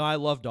 No, I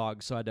love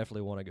dogs, so I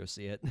definitely want to go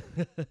see it.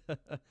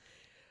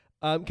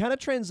 Kind of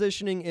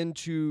transitioning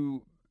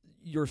into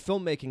your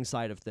filmmaking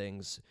side of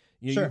things.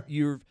 Sure.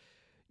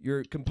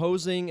 You're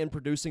composing and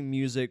producing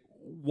music.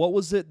 What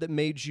was it that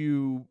made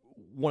you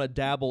want to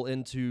dabble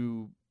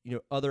into,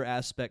 other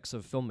aspects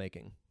of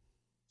filmmaking?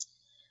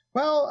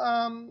 Well,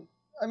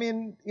 I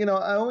mean,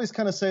 I always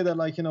kind of say that,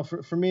 like,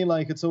 for me,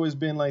 like, it's always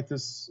been like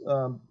this,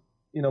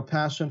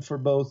 passion for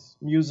both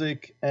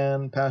music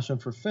and passion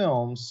for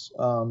films.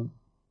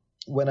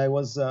 When I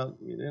was,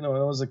 when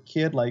I was a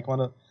kid, like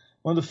one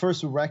of the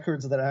first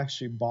records that I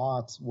actually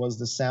bought was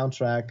the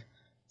soundtrack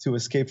to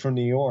Escape from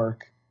New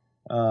York.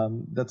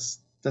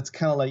 That's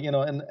kind of like,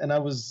 and I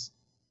was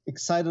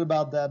excited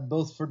about that,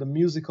 both for the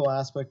musical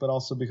aspect, but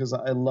also because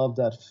I love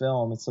that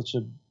film. It's such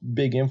a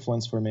big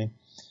influence for me.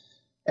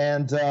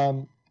 And,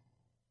 and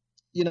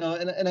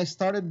I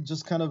started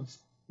just kind of,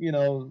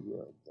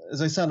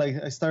 as I said, like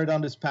I started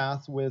on this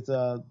path with,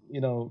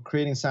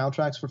 creating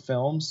soundtracks for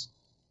films,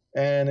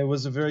 and it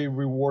was a very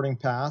rewarding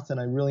path, and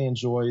I really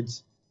enjoyed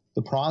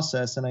the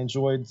process, and I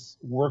enjoyed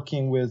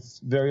working with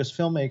various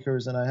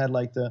filmmakers, and I had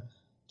like the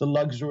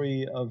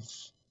luxury of,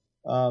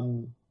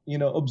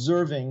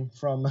 observing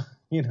from,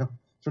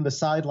 from the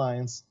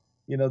sidelines,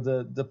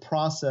 the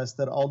process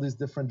that all these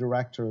different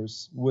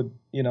directors would,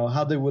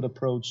 how they would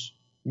approach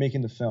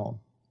making the film.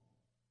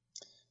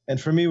 And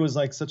for me, it was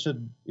like such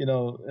an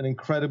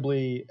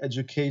incredibly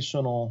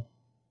educational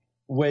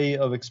way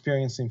of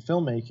experiencing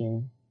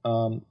filmmaking.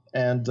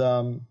 And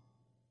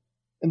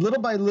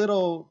little by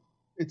little,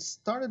 it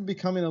started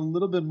becoming a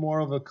little bit more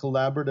of a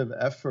collaborative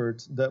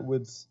effort that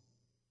would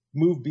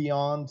move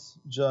beyond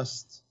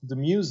just the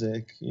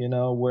music,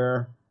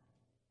 where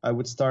I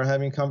would start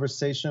having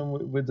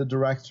conversation with the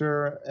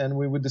director, and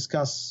we would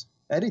discuss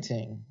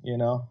editing,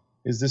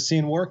 is this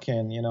scene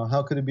working?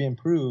 How could it be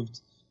improved?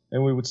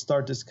 And we would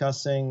start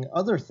discussing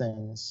other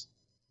things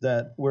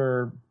that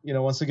were,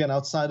 once again,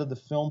 outside of the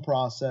film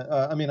process,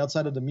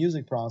 outside of the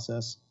music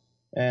process,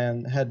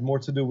 and had more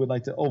to do with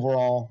like the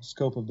overall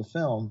scope of the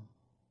film.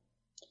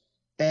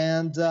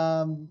 And,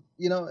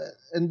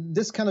 and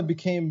this kind of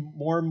became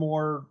more and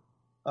more,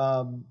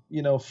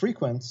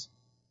 frequent,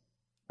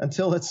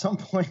 until at some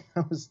point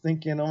I was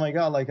thinking, oh my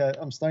God, like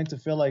I'm starting to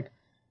feel like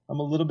I'm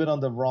a little bit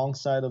on the wrong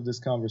side of this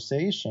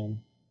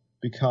conversation,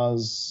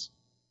 because,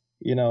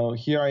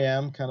 here I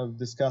am kind of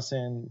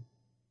discussing,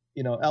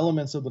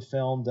 elements of the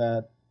film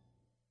that,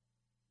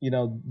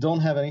 don't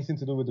have anything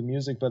to do with the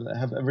music, but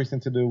have everything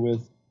to do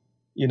with,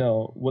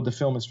 what the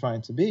film is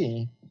trying to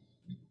be.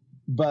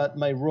 But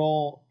my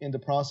role in the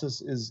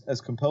process is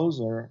as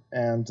composer,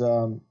 and,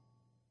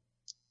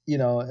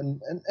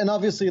 and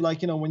obviously,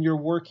 like, when you're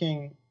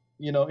working,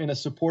 in a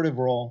supportive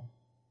role,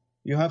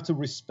 you have to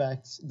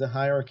respect the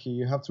hierarchy.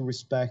 You have to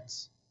respect,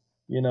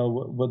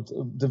 what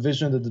the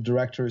vision that the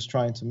director is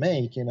trying to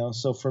make,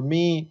 So for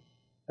me,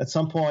 at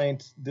some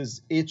point,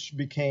 this itch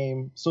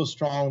became so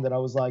strong that I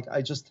was like,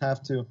 I just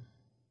have to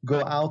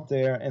go out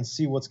there and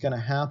see what's going to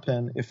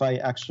happen if I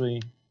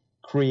actually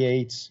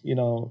create,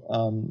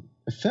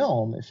 a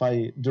film, if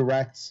I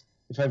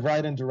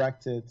write and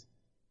direct it,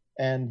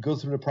 and go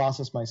through the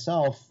process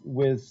myself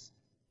with,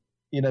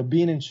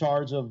 being in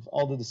charge of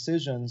all the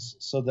decisions,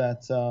 so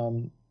that,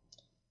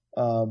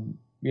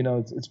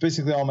 it's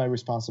basically all my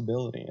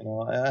responsibility.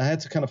 I had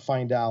to kind of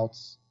find out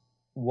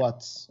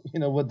what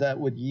that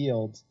would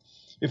yield,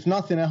 if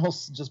nothing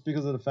else, just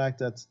because of the fact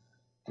that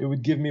it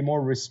would give me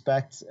more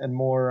respect and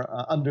more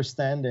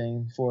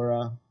understanding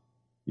for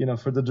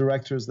the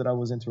directors that I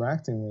was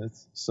interacting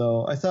with.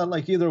 So I thought,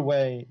 like, either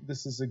way,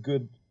 this is a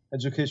good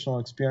educational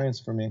experience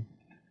for me.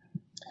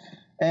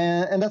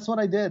 And that's what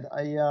I did.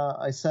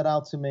 I set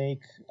out to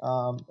make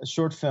a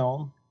short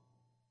film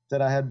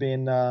that I had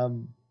been,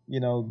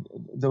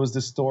 there was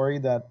this story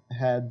that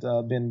had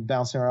been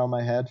bouncing around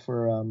my head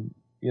for,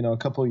 a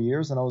couple of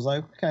years. And I was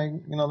like, okay,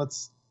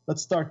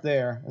 let's start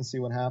there and see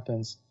what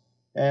happens.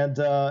 And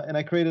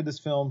I created this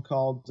film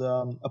called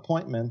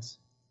Appointment,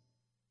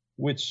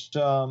 which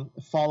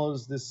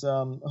follows this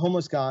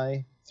homeless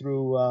guy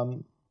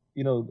through,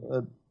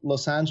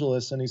 Los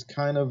Angeles. And he's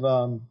kind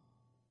of,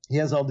 he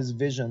has all these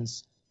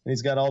visions. And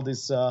he's got all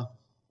this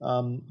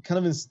kind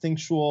of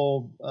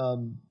instinctual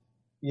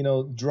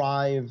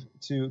drive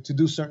to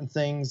do certain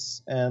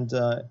things, and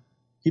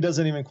he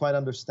doesn't even quite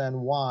understand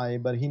why,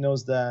 but he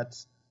knows that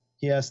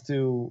he has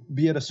to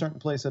be at a certain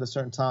place at a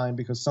certain time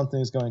because something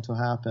is going to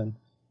happen.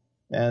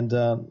 And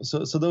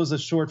so there was a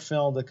short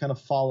film that kind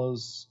of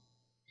follows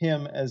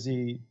him as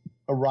he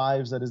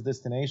arrives at his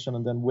destination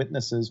and then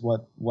witnesses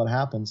what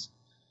happens.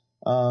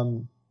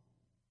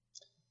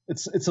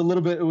 It's a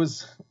little bit. It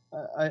was.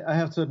 I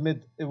have to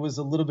admit, it was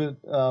a little bit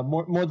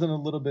more than a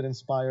little bit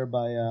inspired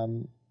by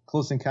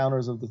Close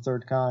Encounters of the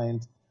Third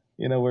Kind.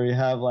 Where you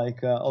have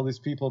like all these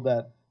people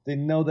that they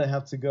know they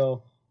have to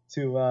go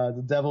to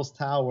the Devil's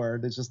Tower.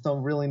 They just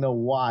don't really know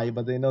why,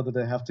 but they know that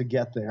they have to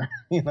get there.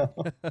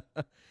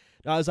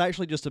 I was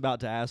actually just about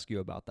to ask you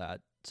about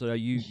that. So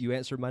you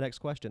answered my next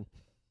question.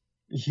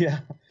 Yeah.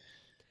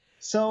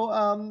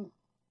 So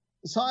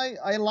so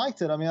I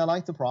liked it. I mean, I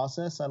liked the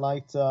process. I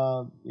liked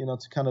to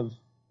kind of,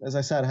 as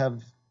I said,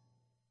 have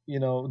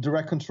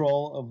direct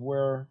control of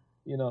where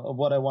of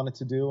what I wanted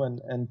to do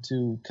and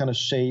to kind of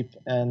shape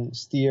and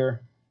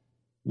steer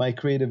my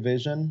creative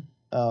vision.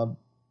 And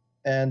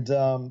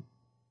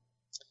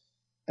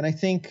I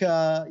think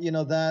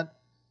that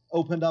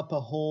opened up a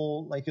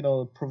whole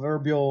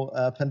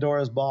proverbial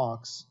Pandora's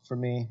box for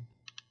me,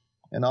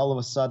 and all of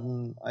a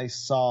sudden I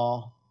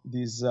saw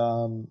these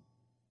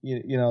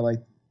like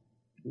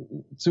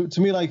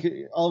to me, like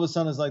all of a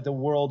sudden it's like the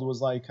world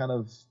was like kind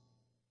of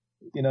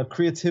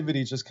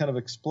creativity just kind of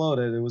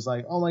exploded. It was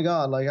like, oh my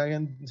god, like I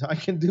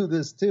can do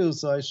this too,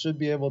 so I should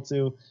be able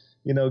to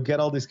get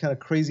all these kind of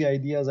crazy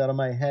ideas out of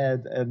my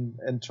head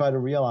and try to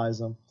realize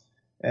them.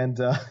 And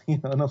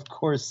and of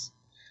course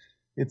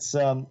it's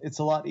a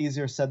lot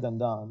easier said than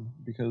done,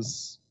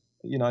 because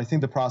I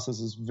think the process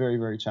is very,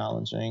 very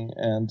challenging,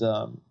 and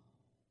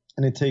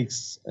it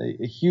takes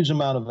a huge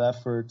amount of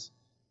effort,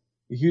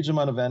 a huge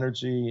amount of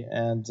energy,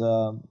 and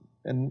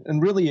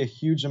really a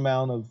huge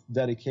amount of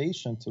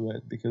dedication to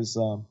it, because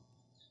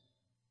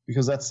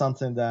that's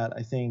something that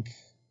I think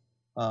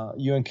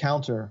you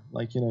encounter.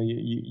 Like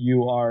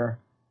you are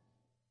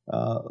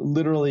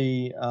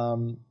literally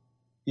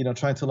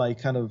trying to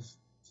like kind of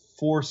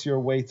force your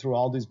way through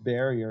all these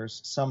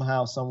barriers.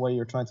 Somehow, some way,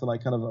 you're trying to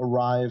like kind of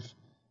arrive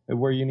at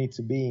where you need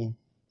to be.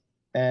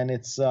 And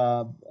it's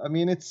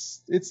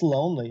it's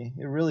lonely.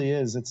 It really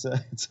is. It's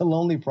a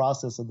lonely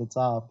process at the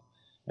top.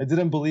 I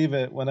didn't believe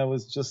it when I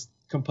was just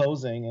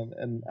composing,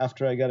 and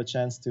after I got a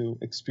chance to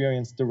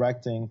experience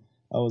directing,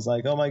 I was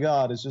like, oh my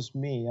god, it's just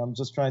me. I'm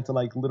just trying to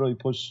like literally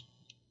push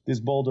this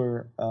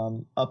boulder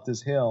up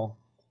this hill.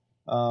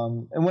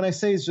 And when I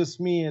say it's just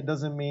me, it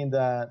doesn't mean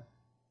that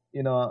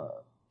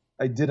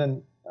I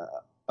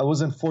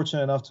wasn't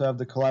fortunate enough to have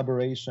the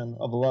collaboration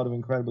of a lot of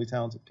incredibly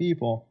talented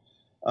people.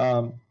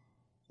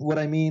 What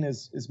I mean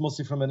is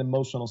mostly from an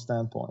emotional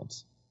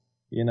standpoint.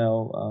 I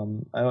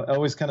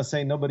always kind of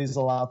say nobody's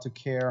allowed to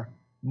care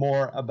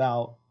more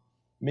about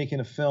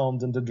making a film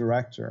than the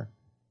director.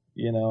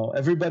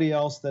 Everybody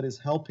else that is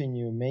helping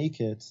you make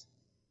it,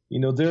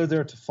 they're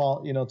there to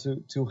fall,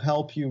 to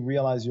help you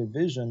realize your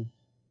vision.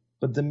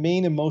 But the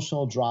main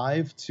emotional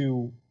drive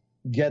to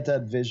get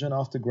that vision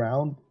off the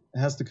ground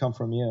has to come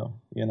from you.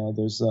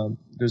 There's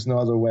no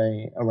other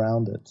way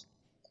around it.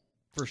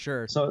 For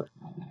sure. So,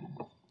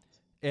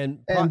 yeah.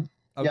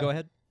 Go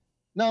ahead.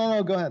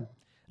 No, go ahead.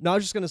 No, I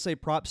was just going to say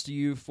props to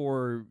you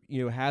for,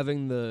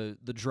 having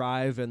the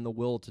drive and the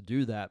will to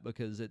do that,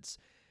 because it's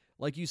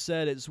like you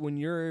said, it's when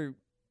you're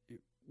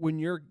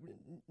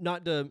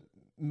not to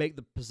make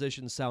the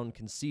position sound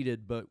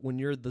conceited, but when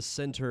you're the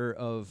center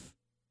of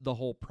the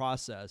whole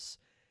process,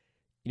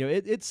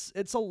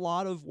 it's a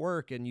lot of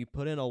work, and you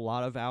put in a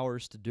lot of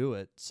hours to do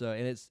it. So,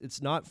 and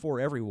it's not for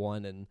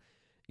everyone, and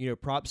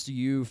props to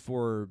you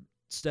for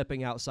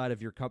stepping outside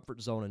of your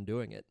comfort zone and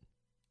doing it.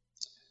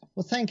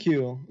 Well, thank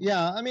you.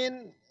 Yeah, I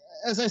mean,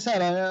 as I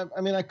said,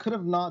 I could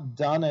have not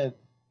done it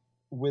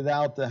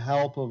without the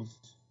help of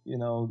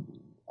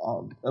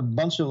a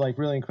bunch of like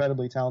really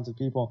incredibly talented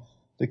people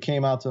that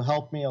came out to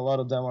help me. A lot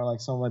of them are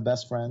like some of my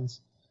best friends,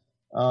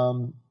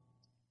 but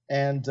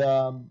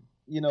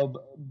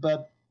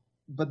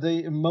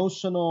the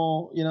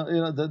emotional,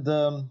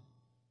 the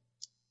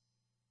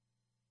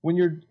when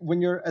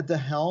you're at the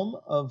helm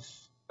of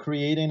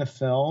creating a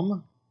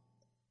film,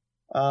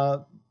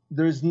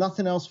 there's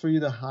nothing else for you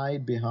to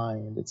hide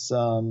behind.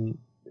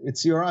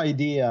 It's your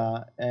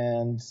idea,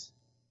 and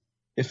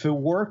if it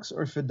works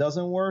or if it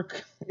doesn't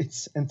work,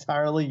 it's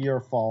entirely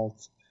your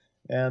fault.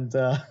 And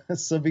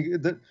so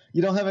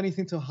you don't have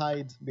anything to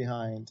hide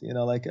behind.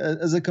 Like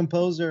as a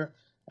composer,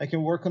 I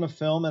can work on a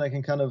film and I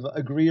can kind of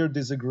agree or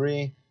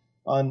disagree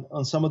on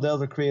some of the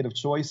other creative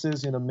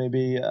choices.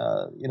 Maybe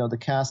the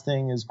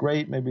casting is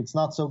great, maybe it's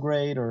not so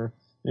great, or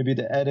maybe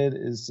the edit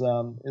is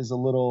a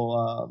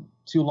little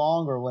too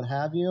long, or what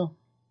have you.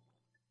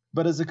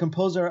 But as a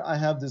composer, I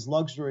have this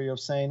luxury of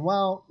saying,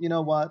 well, you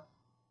know what,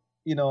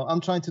 I'm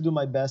trying to do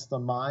my best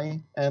on my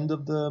end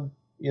of the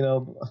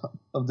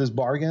of this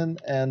bargain,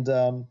 and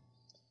and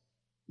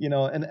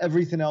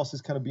everything else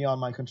is kind of beyond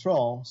my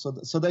control. So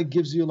that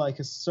gives you like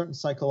a certain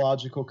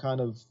psychological kind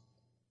of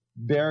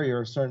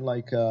barrier, certain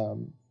like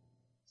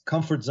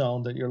comfort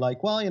zone that you're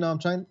like, well, I'm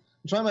trying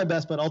my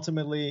best, but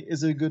ultimately,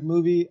 is it a good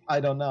movie? I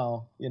don't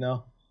know.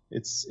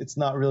 It's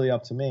not really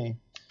up to me.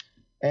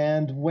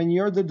 And when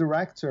you're the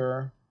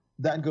director,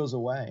 that goes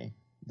away.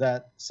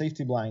 That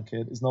safety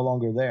blanket is no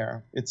longer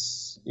there.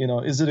 It's,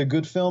 is it a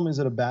good film? Is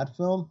it a bad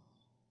film?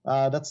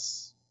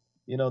 That's,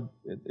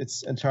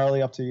 it's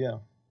entirely up to you.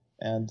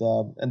 And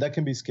that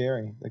can be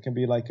scary. That can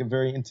be like a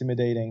very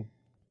intimidating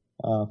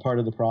part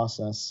of the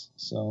process.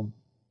 So.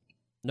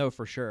 No,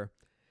 for sure.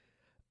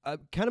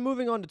 Kind of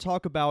moving on to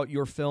talk about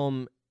your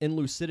film In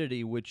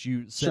Lucidity, which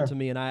you sent to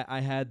me, and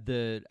I had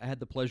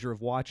the pleasure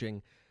of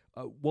watching.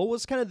 What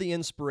was kind of the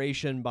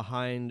inspiration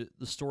behind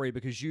the story?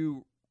 Because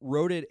you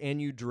wrote it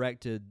and you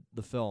directed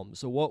the film.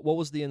 So what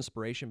was the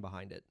inspiration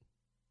behind it?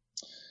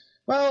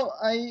 Well,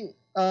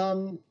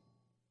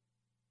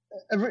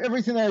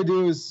 everything that I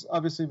do is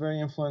obviously very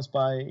influenced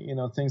by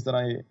things that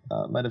I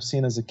might have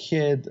seen as a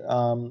kid.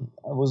 I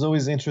was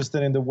always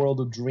interested in the world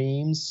of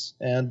dreams,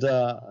 and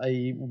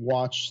I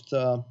watched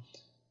a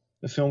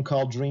film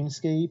called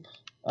Dreamscape,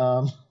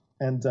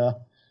 and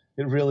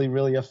it really,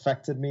 really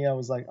affected me. I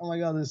was like, oh my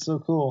God, this is so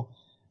cool.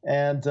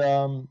 And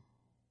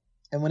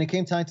when it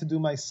came time to do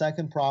my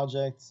second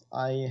project,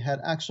 I had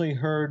actually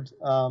heard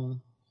another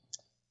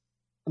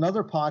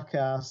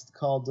podcast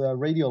called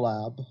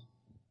Radiolab.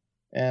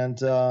 And,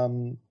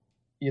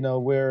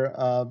 where,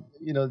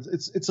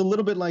 it's a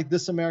little bit like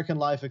This American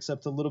Life,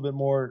 except a little bit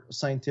more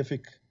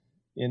scientific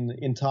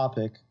in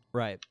topic.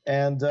 Right.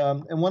 And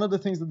one of the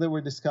things that they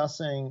were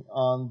discussing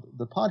on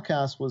the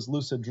podcast was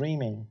lucid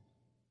dreaming.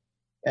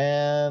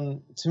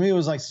 And to me, it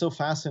was like so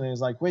fascinating. It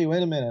was like, wait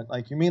a minute.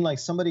 Like, you mean like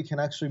somebody can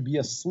actually be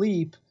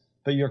asleep,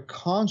 but you're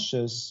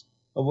conscious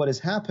of what is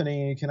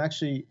happening, and you can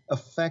actually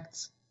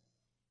affect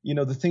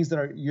the things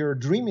that you're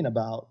dreaming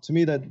about. To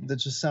me, that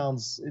just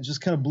it just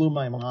kind of blew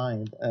my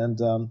mind.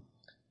 And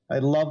I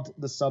loved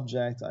the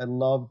subject. I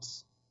loved,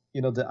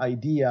 the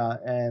idea.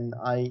 And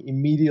I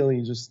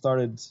immediately just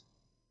started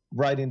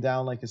writing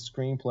down like a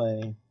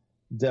screenplay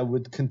that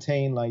would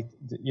contain like,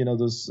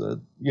 those,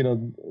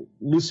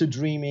 lucid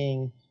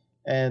dreaming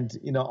and,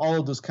 all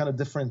of those kind of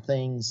different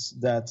things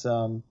that,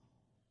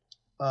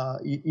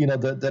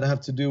 that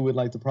have to do with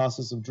like the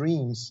process of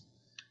dreams.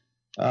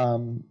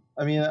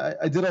 I mean,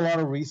 I did a lot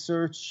of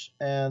research,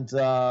 and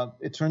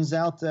it turns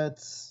out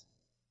that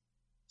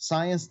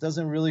science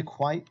doesn't really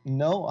quite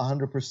know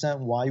 100%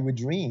 why we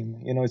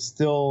dream. It's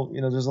still,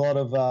 there's a lot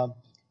of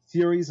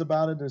theories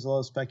about it. There's a lot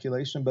of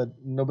speculation, but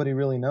nobody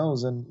really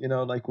knows. And,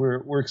 like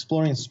we're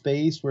exploring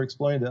space, we're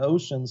exploring the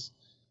oceans,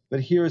 but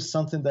here is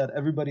something that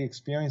everybody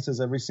experiences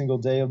every single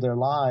day of their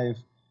life,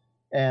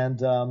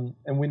 and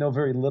we know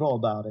very little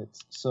about it.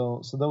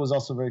 So that was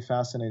also very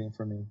fascinating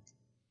for me.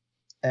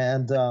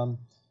 And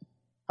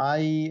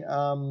I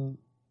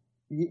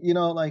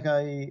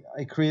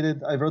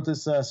wrote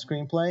this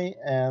screenplay,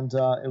 and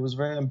it was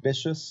very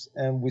ambitious,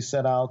 and we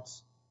set out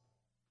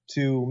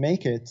to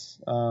make it,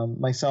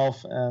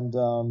 myself and,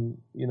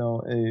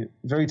 a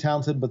very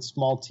talented but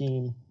small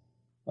team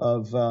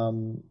of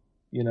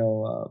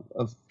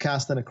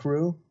cast and a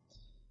crew.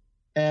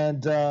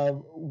 And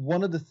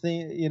one of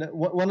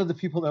the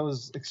people that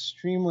was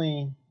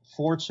extremely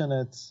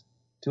fortunate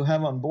to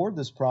have on board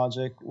this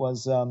project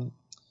was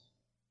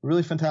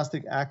really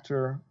fantastic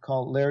actor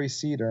called Larry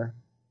Cedar.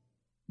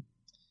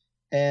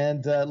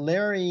 And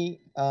Larry,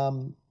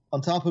 on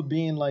top of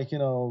being like,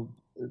 a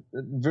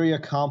very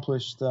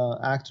accomplished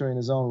actor in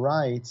his own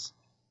right,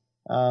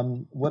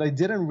 what I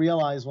didn't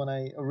realize when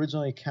I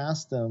originally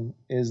cast him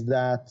is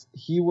that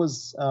he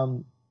was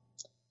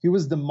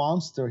the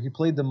monster. He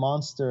played the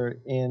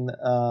monster in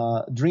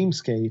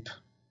Dreamscape.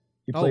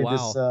 He played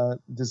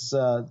this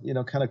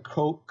kind of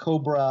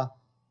cobra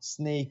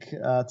snake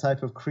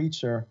type of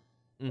creature.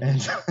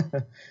 Mm-hmm.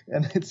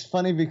 And it's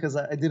funny because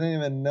I didn't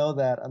even know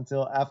that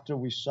until after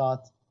we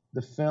shot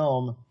the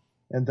film.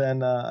 And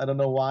then I don't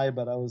know why,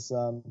 but I was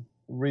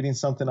reading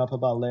something up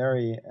about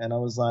Larry, and I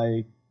was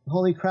like,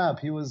 holy crap,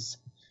 he was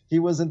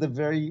in the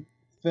very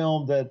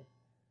film that,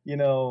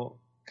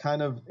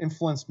 kind of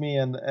influenced me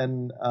and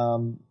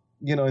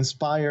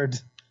inspired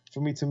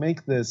for me to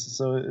make this.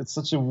 So it's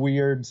such a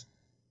weird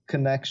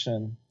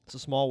connection. It's a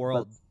small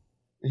world.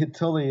 But it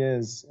totally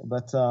is.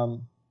 But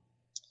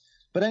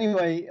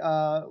anyway,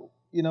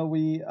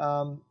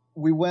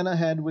 we went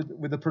ahead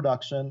with the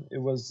production.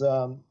 It was,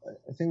 I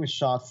think we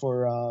shot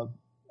for, I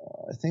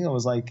think it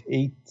was like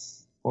 8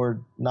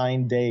 or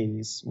 9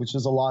 days, which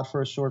is a lot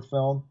for a short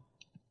film.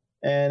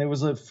 And it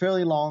was a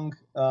fairly long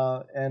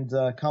and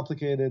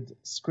complicated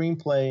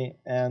screenplay.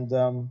 And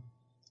I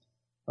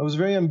was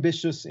very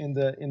ambitious in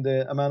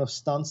the amount of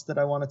stunts that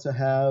I wanted to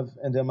have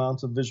and the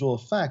amount of visual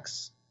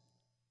effects.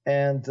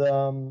 And,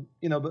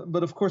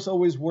 but of course,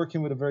 always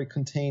working with a very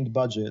contained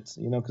budget,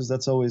 because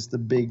that's always the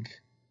big,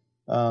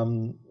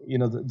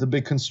 the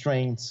big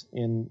constraint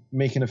in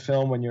making a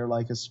film when you're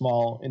like a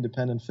small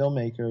independent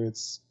filmmaker.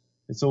 It's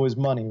always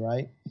money,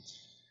 right?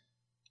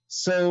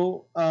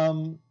 So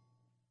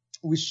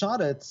we shot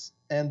it,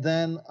 and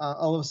then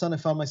all of a sudden I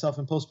found myself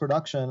in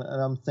post-production,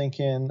 and I'm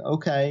thinking,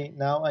 okay,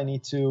 now I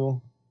need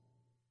to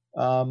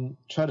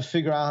try to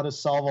figure out how to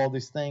solve all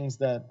these things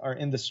that are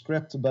in the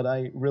script, but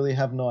I really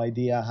have no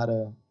idea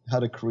how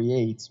to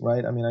create,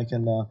 right? I mean, I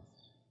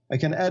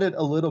can edit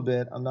a little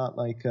bit. I'm not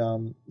like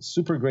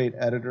super great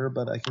editor,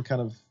 but I can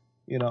kind of,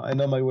 I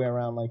know my way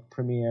around like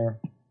Premiere,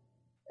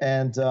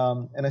 and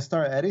I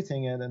started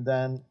editing it, and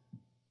then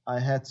I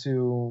had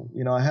to,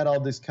 I had all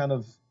these kind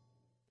of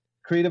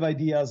creative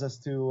ideas as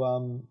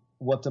to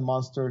what the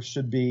monster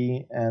should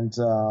be, and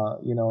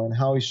and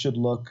how he should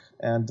look.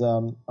 And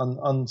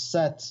on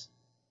set,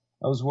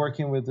 I was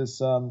working with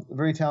this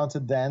very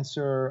talented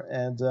dancer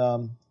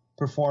and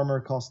performer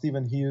called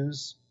Stephen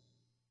Hughes,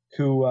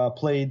 who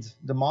played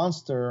the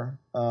monster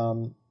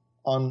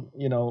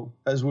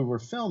as we were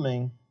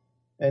filming,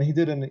 and he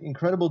did an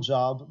incredible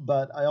job.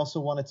 But I also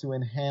wanted to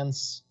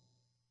enhance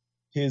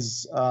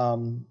his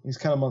kind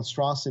of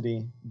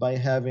monstrosity by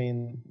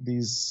having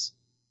these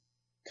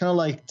kind of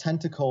like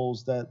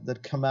tentacles that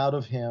come out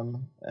of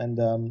him, and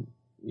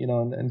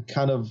and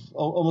kind of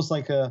almost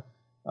like a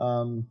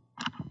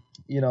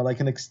like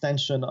an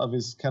extension of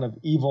his kind of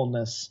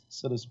evilness,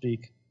 so to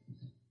speak.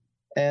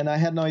 And I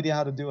had no idea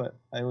how to do it.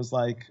 I was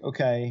like,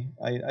 okay,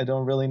 I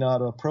don't really know how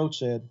to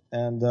approach it,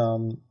 and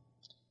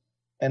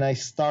I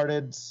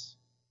started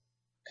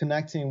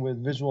connecting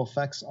with visual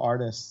effects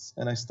artists,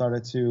 and I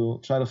started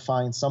to try to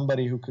find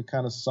somebody who could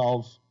kind of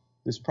solve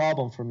this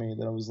problem for me.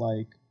 That I was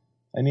like,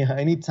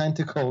 I need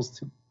tentacles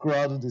to grow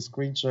out of this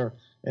creature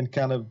and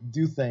kind of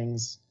do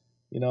things.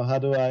 How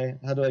do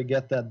I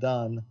get that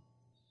done?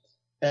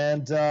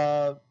 And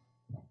I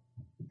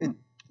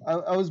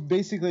was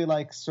basically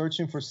like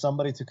searching for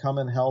somebody to come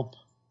and help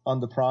on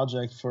the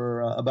project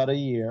for about a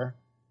year.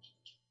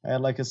 I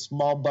had like a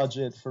small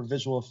budget for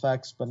visual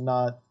effects, but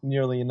not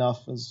nearly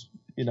enough as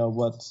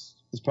what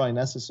is probably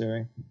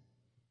necessary.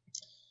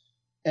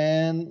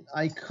 And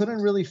I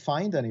couldn't really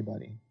find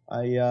anybody.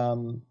 I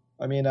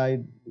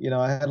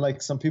had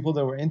like some people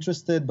that were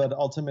interested, but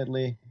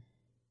ultimately,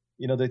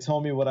 they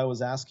told me what I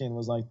was asking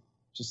was like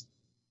just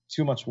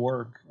too much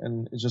work,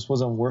 and it just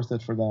wasn't worth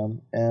it for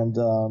them. And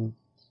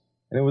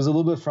it was a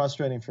little bit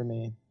frustrating for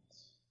me.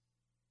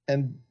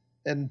 And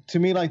to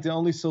me, like the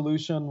only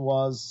solution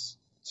was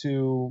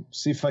to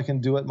see if I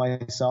can do it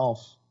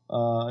myself.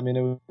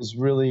 It was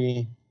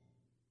really,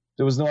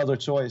 there was no other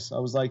choice. I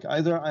was like,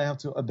 either I have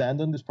to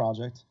abandon this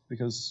project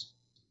because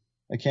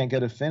I can't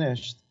get it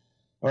finished,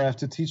 or I have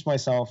to teach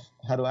myself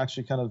how to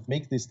actually kind of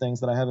make these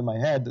things that I have in my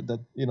head that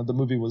the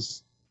movie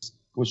was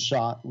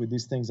shot with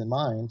these things in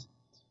mind.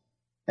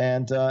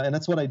 And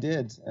that's what I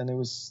did. And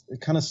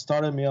it kind of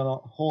started me on a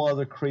whole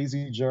other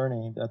crazy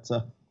journey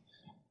that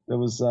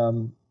was,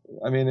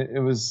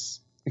 it was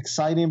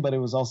exciting, but it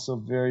was also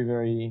very,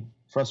 very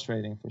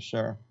frustrating for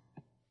sure.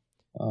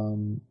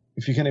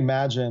 If you can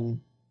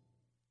imagine,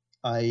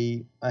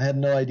 I had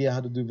no idea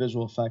how to do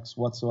visual effects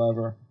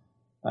whatsoever.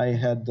 I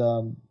had,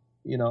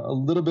 a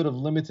little bit of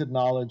limited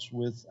knowledge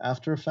with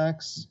After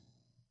Effects,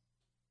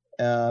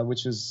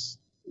 which is,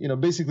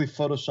 basically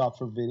Photoshop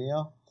for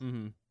video.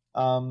 Mm-hmm.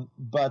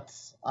 But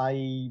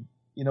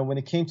when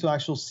it came to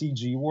actual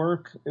CG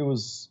work, it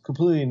was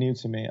completely new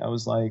to me. I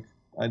was like,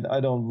 I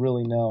don't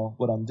really know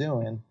what I'm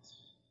doing.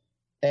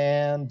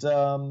 And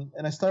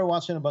I started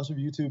watching a bunch of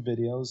YouTube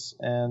videos,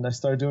 and I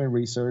started doing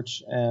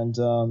research, and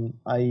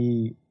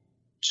I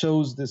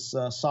chose this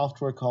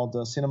software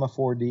called Cinema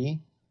 4D,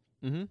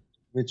 mm-hmm.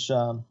 which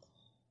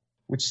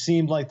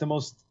seemed like the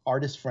most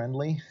artist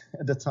friendly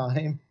at the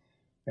time.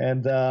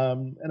 And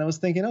I was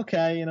thinking,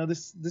 okay,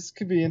 this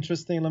could be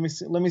interesting. Let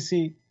me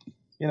see,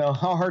 how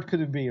hard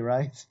could it be,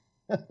 right?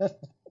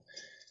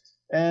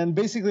 And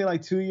basically,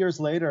 like 2 years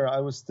later,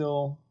 I was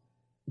still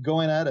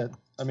going at it.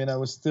 I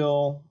was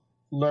still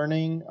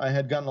learning. I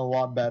had gotten a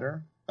lot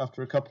better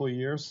after a couple of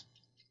years,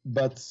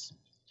 but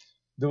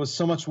there was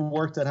so much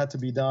work that had to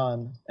be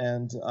done.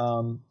 And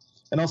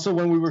also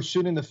when we were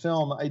shooting the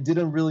film, I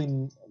didn't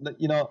really,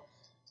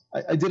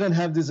 I didn't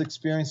have this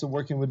experience of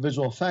working with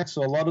visual effects,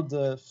 so a lot of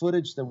the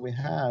footage that we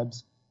had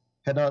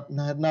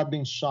not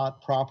been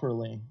shot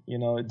properly.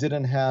 It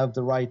didn't have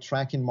the right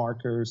tracking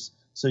markers,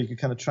 so you could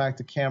kind of track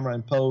the camera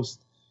in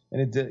post.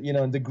 And it did,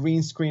 and the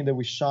green screen that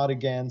we shot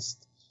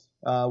against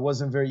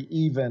wasn't very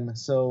even,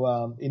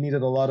 so it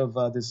needed a lot of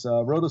this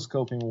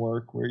rotoscoping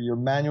work where you're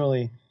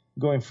manually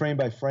going frame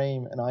by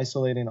frame and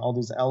isolating all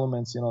these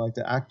elements, like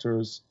the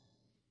actors,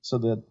 so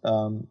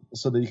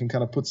that you can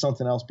kind of put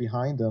something else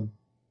behind them.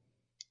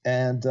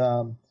 And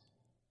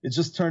it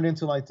just turned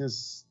into like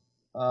this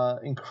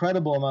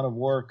incredible amount of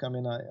work.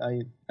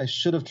 I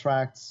should have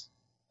tracked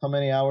how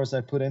many hours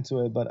I put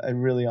into it, but I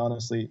really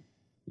honestly,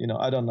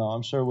 I don't know.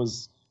 I'm sure it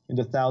was in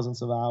the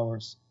thousands of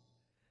hours.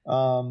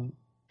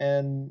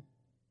 And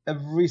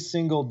every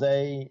single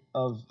day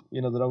of,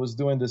 that I was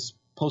doing this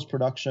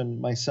post-production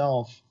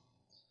myself,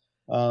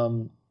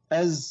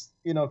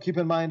 keep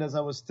in mind, as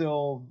I was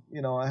still,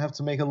 I have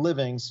to make a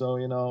living.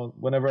 So,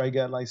 whenever I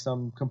get like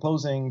some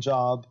composing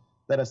job,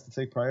 that has to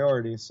take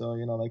priority. So,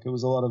 it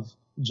was a lot of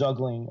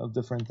juggling of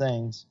different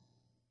things.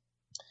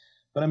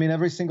 But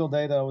every single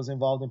day that I was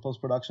involved in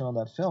post-production on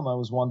that film, I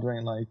was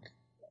wondering, like,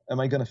 am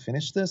I going to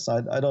finish this?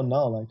 I don't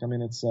know. Like, I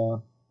mean, it's, I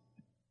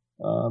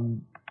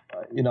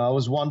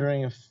was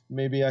wondering if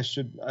maybe I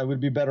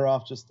would be better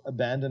off just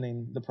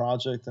abandoning the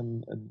project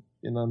and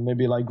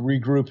maybe like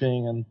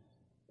regrouping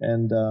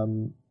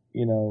and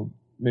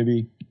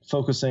maybe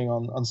focusing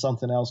on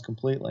something else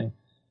completely.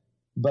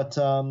 But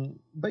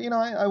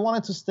I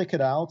wanted to stick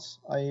it out.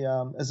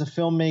 As a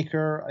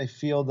filmmaker, I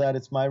feel that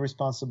it's my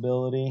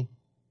responsibility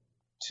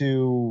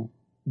to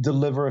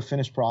deliver a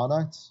finished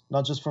product,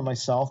 not just for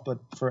myself, but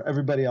for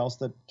everybody else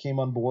that came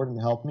on board and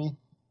helped me.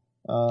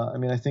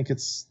 I think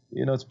it's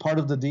part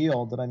of the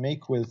deal that I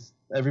make with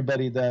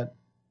everybody that,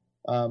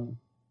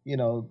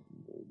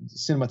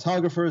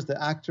 cinematographers, the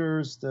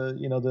actors,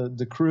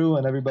 the crew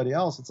and everybody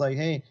else. It's like,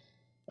 hey,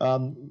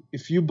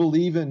 if you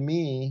believe in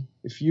me,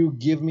 if you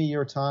give me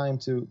your time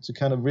to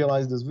kind of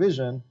realize this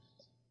vision,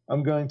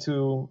 I'm going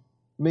to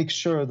make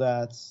sure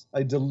that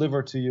I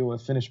deliver to you a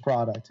finished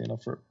product,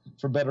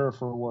 for better or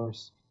for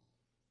worse.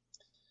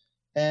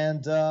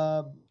 And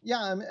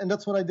and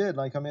that's what I did.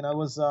 Like, I mean, I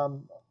was,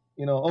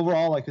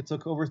 overall, like, it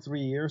took over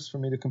 3 years for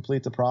me to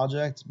complete the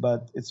project,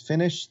 but it's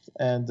finished.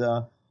 And,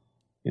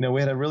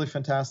 we had a really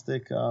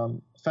fantastic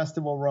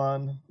festival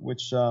run,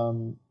 which,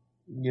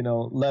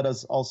 led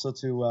us also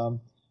to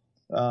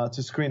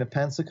screen at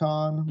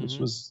Pensacon, which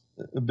was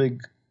a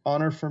big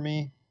honor for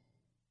me.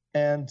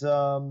 And,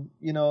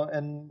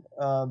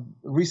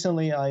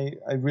 recently I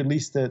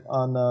released it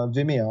on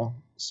Vimeo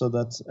so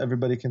that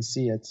everybody can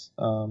see it.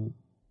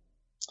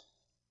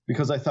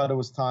 Because I thought it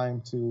was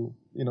time to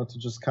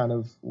just kind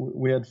of,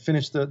 we had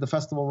finished the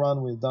festival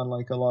run. We had done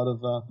like a lot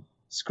of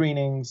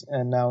screenings,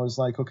 and now it's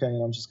like, okay,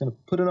 I'm just going to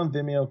put it on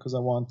Vimeo because I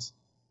want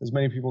as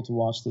many people to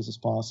watch this as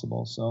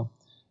possible. So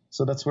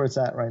that's where it's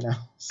at right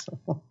now.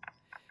 So.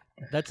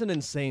 That's an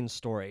insane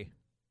story.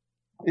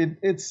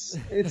 It's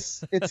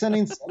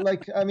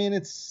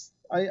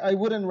I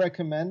wouldn't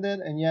recommend it,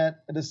 and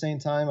yet at the same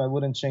time I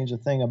wouldn't change a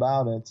thing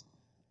about it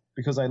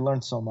because I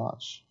learned so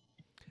much.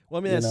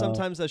 Well, I mean,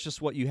 sometimes that's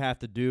just what you have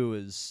to do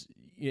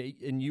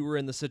and you were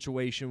in the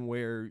situation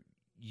where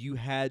you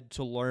had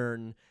to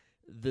learn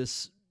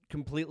this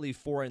completely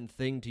foreign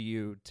thing to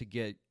you to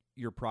get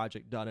your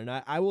project done. And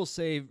I will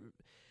say,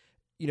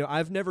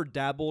 I've never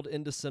dabbled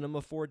into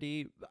Cinema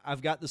 4D.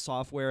 I've got the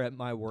software at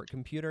my work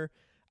computer.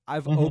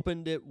 I've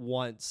opened it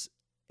once,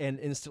 and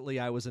instantly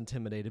I was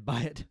intimidated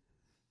by it.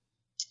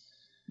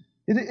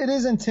 It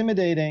is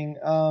intimidating.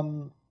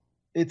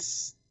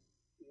 It's,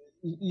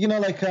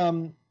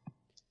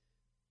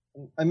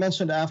 I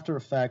mentioned After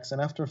Effects,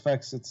 and After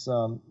Effects, it's,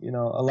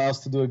 allows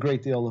to do a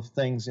great deal of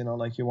things,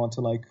 like you want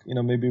to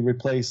maybe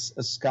replace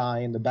a sky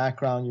in the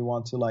background. You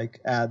want to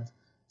add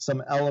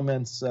some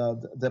elements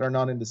that are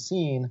not in the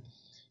scene.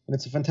 And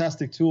it's a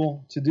fantastic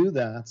tool to do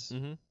that.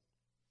 Mm-hmm.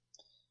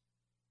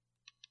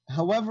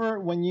 However,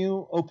 when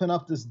you open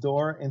up this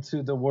door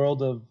into the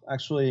world of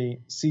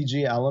actually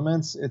CG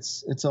elements,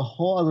 it's a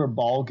whole other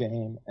ball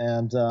game.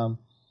 And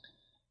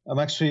I'm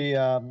actually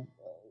I'm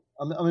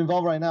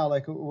involved right now.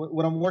 Like,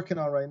 what I'm working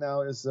on right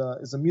now is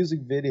a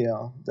music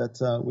video that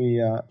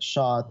we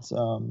shot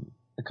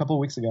a couple of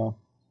weeks ago.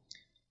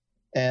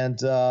 And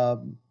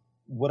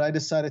what I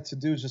decided to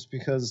do, just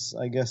because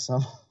I guess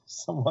I'm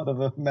somewhat of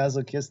a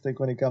masochistic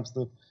when it comes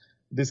to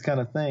these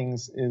kind of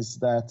things, is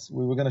that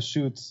we were going to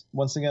shoot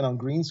once again on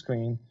green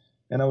screen,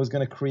 and I was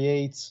going to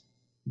create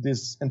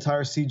this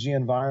entire CG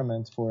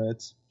environment for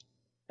it.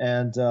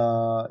 And,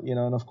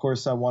 and of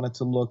course I wanted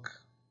to look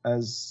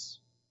as,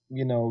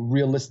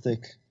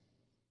 realistic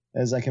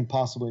as I can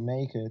possibly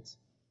make it.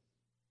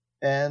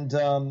 And,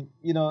 and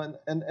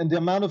the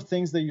amount of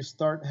things that you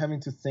start having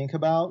to think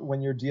about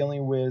when you're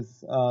dealing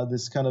with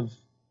this kind of,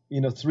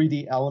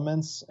 3D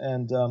elements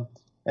and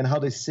how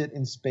they sit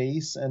in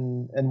space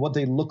and what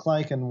they look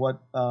like and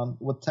what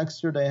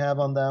texture they have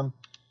on them,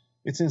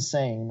 it's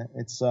insane.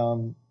 It's,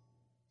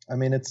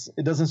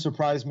 it doesn't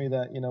surprise me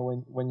that,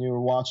 when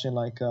you're watching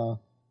like a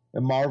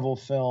Marvel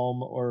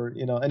film or,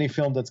 any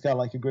film that's got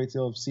like a great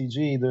deal of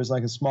CG, there's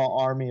like a small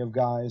army of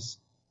guys,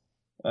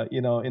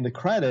 in the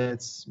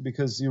credits,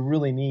 because you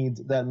really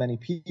need that many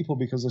people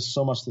because there's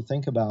so much to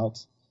think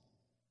about.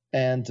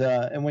 And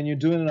when you're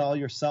doing it all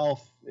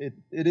yourself, it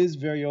is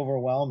very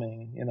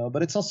overwhelming,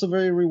 but it's also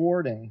very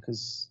rewarding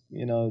because,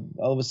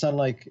 all of a sudden,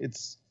 like,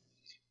 it's,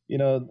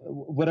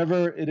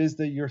 whatever it is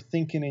that you're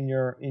thinking in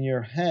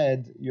your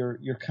head,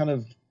 you're kind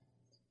of,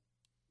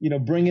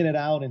 bringing it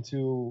out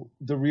into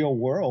the real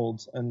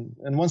world. And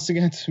once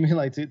again, to me,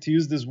 like, to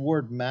use this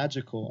word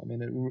magical, I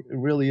mean, it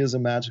really is a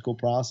magical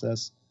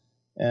process.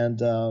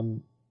 And,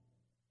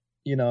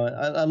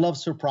 I love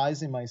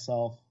surprising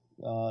myself.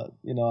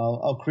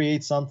 I'll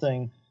create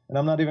something and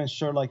I'm not even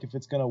sure like if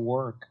it's going to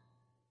work.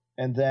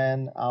 And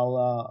then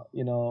I'll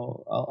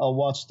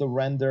watch the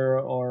render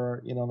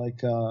or,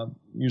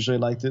 usually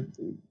like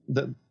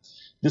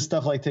this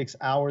stuff like takes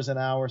hours and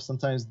hours,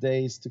 sometimes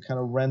days to kind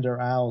of render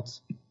out.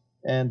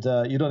 And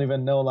you don't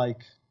even know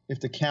like if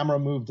the camera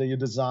move that you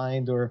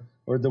designed or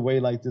the way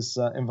like this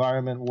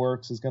environment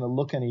works is going to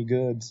look any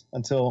good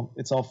until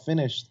it's all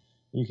finished.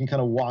 You can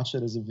kind of watch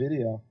it as a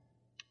video.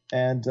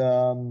 And,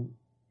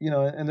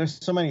 and there's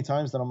so many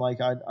times that I'm like,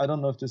 I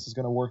don't know if this is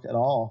going to work at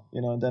all,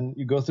 and then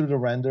you go through the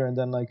render, and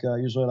then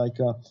usually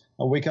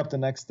I'll wake up the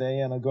next day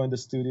and I'll go in the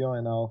studio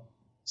and I'll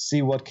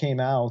see what came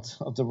out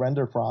of the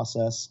render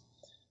process,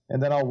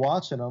 and then I'll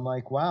watch it. I'm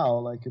like, wow,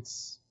 like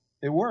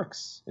it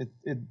works.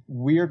 It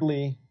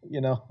weirdly,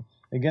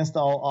 against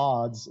all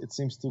odds, it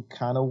seems to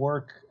kind of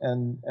work,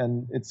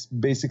 and it's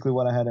basically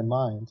what I had in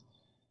mind.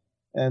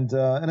 And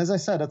as I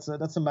said,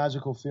 that's a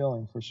magical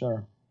feeling for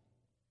sure.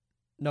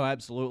 No,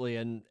 absolutely.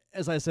 And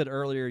as I said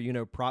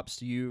earlier, props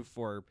to you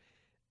for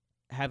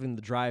having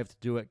the drive to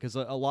do it, because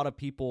a lot of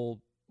people,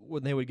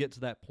 when they would get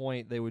to that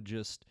point, they would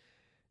just,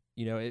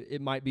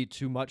 it might be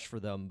too much for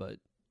them, but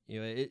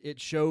it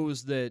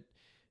shows that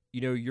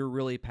you're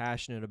really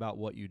passionate about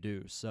what you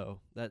do. So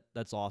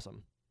that's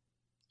awesome.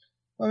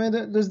 I mean,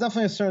 there's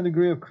definitely a certain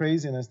degree of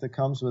craziness that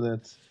comes with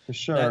it, for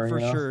sure. That for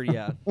sure,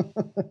 yeah.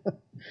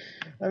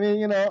 I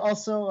mean,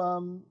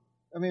 also,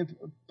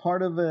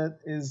 part of it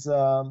is,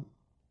 I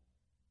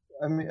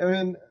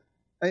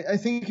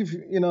think if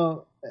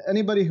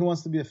anybody who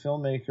wants to be a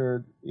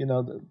filmmaker,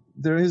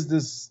 there is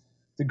this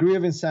degree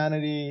of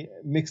insanity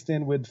mixed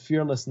in with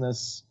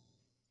fearlessness,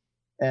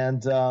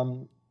 and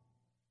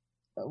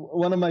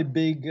one of my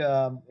big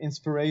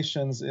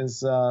inspirations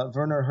is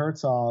Werner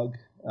Herzog.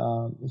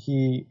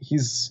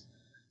 He's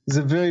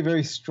a very,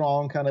 very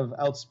strong, kind of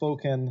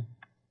outspoken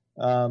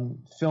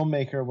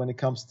filmmaker when it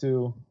comes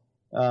to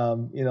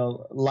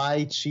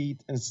lie,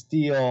 cheat, and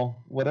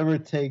steal whatever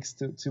it takes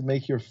to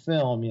make your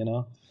film,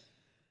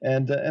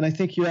 and I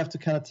think you have to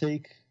kind of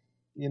take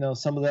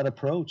some of that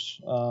approach.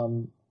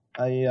 When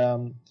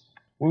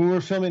we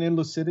were filming in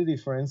Lucidity,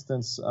 for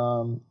instance,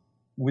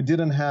 we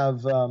didn't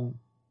have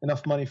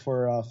enough money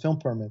for film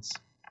permits.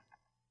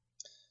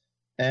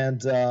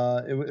 And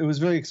it was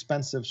very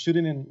expensive.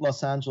 Shooting in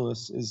Los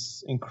Angeles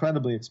is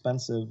incredibly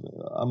expensive.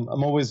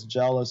 I'm always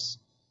jealous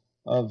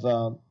of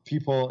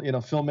people,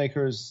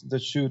 filmmakers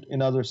that shoot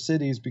in other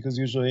cities, because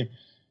usually,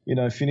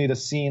 if you need a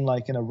scene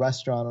like in a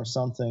restaurant or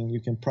something, you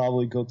can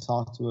probably go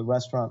talk to a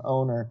restaurant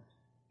owner,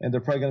 and they're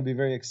probably going to be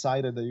very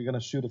excited that you're going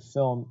to shoot a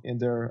film in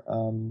their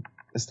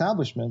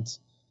establishment.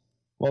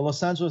 Well,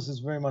 Los Angeles is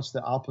very much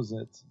the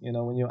opposite.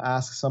 When you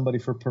ask somebody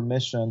for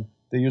permission,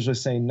 they usually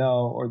say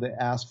no, or they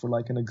ask for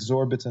like an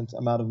exorbitant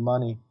amount of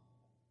money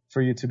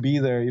for you to be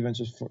there, even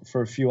just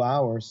for a few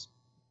hours.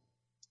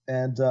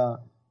 And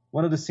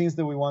one of the scenes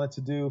that we wanted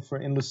to do for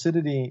In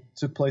Lucidity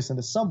took place in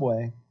the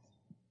subway.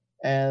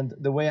 And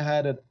the way I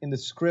had it in the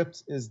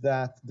script is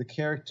that the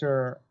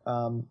character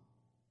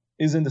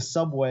is in the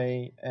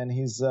subway, and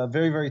he's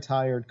very, very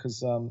tired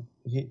because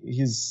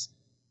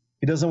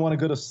he doesn't want to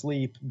go to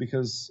sleep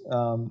because,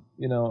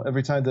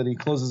 every time that he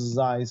closes his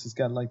eyes, he's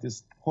got like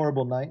these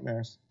horrible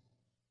nightmares.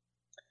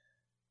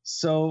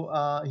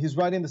 So he's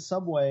riding the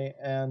subway,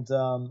 and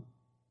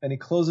he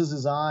closes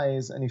his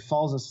eyes and he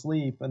falls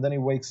asleep, and then he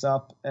wakes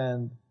up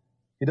and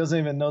he doesn't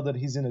even know that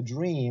he's in a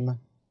dream.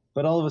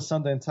 But all of a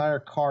sudden, the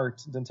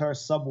entire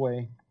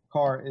subway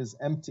car is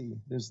empty.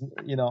 There's,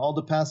 all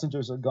the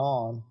passengers are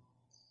gone,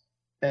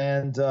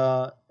 and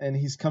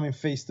he's coming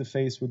face to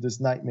face with this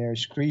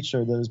nightmarish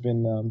creature that has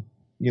been,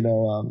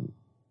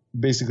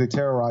 basically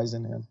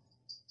terrorizing him.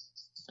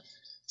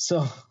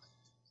 So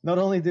not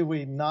only did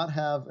we not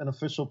have an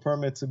official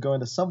permit to go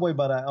in the subway,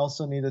 but I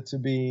also needed to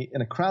be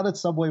in a crowded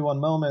subway one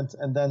moment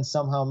and then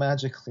somehow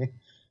magically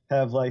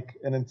have like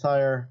an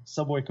entire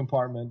subway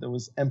compartment that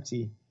was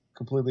empty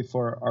completely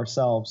for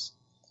ourselves.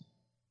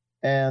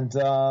 And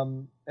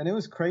it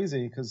was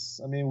crazy because,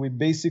 we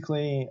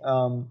basically,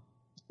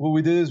 what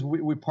we did is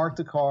we parked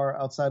the car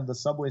outside of the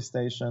subway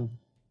station.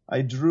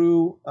 I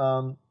drew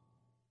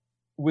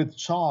with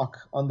chalk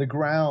on the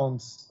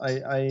ground.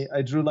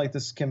 I drew like the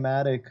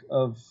schematic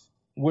of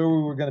where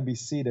we were going to be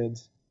seated.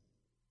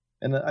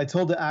 And I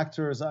told the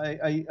actors,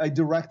 I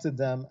directed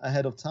them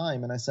ahead of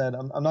time. And I said,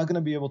 I'm not going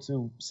to be able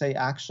to say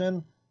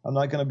action. I'm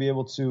not going to be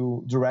able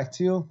to direct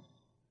you.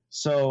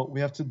 So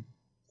we have to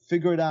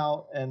figure it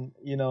out and,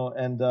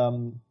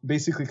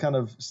 basically kind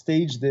of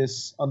stage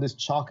this on this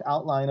chalk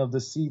outline of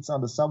the seats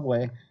on the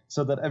subway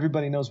so that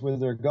everybody knows where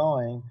they're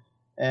going.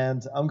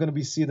 And I'm going to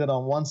be seated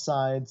on one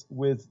side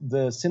with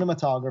the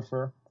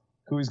cinematographer,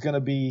 who is going to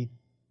be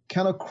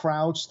kind of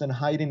crouched and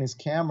hiding his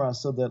camera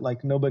so that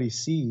like nobody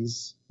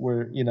sees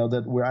where,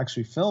 that we're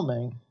actually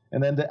filming.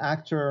 And then the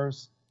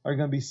actors are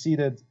going to be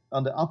seated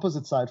on the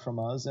opposite side from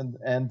us.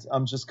 And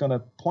I'm just going to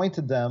point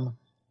at them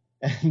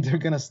and they're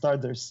going to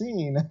start their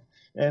scene.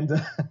 And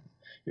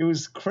it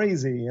was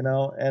crazy, and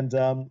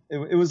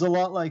it was a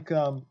lot like,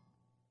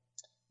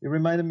 it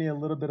reminded me a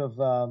little bit of,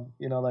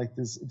 like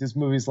these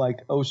movies like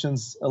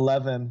Ocean's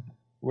 11,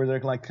 where they're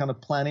like kind of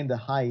planning the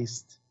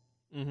heist.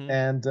 Mm-hmm.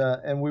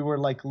 And we were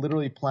like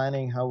literally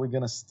planning how we're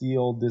going to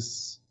steal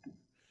this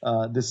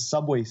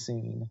subway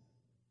scene.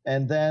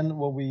 And then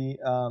what we,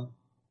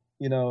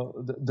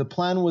 the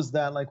plan was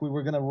that like we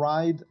were going to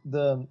ride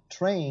the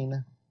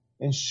train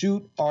and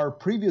shoot our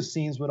previous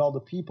scenes with all the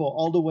people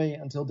all the way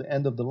until the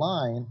end of the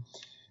line.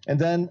 And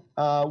then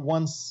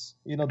once,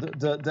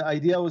 the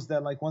idea was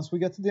that like once we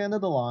get to the end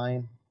of the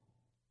line,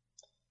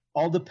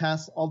 all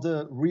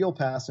the real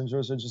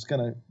passengers are just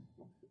gonna,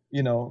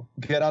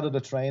 get out of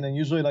the train, and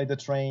usually like the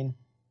train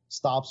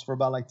stops for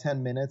about like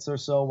 10 minutes or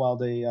so while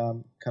they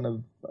kind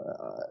of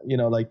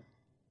like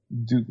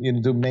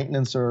do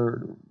maintenance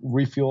or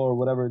refuel or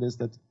whatever it is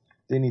that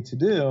they need to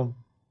do.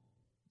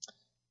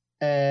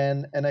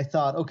 And I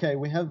thought, okay,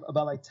 we have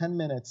about like 10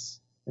 minutes,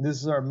 and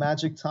this is our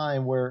magic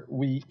time where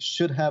we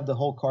should have the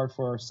whole card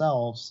for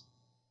ourselves,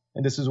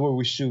 and this is where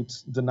we shoot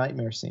the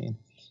nightmare scene.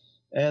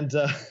 And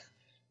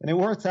and it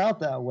worked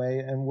out that way,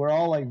 and we're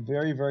all like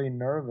very, very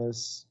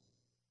nervous.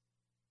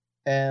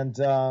 And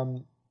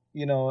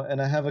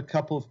and I have a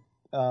couple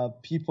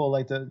of people,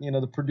 like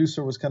the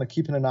producer was kind of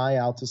keeping an eye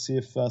out to see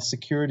if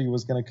security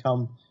was going to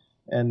come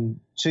and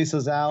chase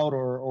us out,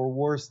 or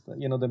worse,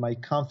 they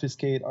might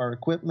confiscate our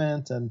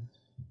equipment and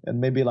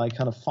maybe like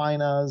kind of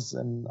fine us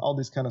and all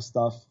this kind of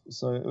stuff.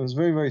 So it was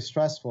very, very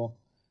stressful.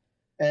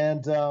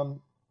 And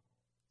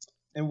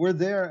we're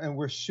there and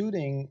we're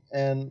shooting,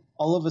 and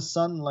all of a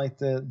sudden, like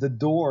the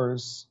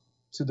doors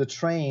to the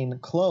train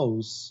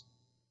close,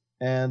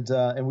 and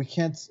we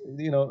can't,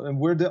 and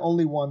we're the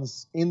only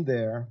ones in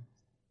there,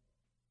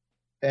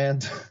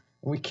 and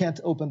we can't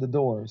open the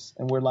doors,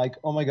 and we're like,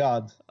 oh my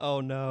God,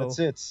 oh no, that's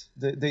it.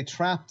 They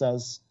trapped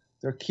us.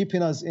 They're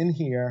keeping us in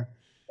here,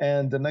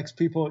 and the next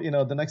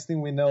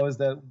thing we know is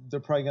that they're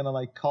probably gonna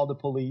like call the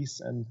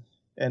police, and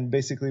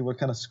basically we're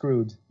kind of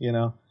screwed,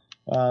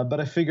 But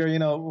I figure,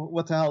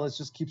 what the hell? Let's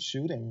just keep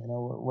shooting.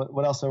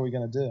 What else are we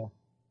gonna do?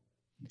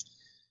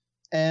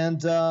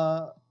 And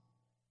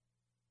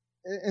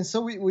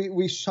so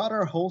we shot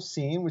our whole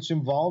scene, which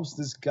involves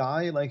this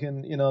guy, like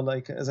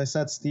as I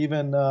said,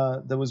 Steven,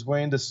 that was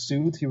wearing the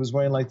suit. He was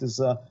wearing like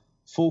this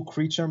full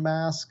creature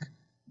mask,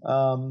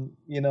 and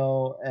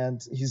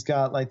he's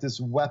got like this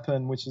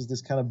weapon, which is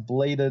this kind of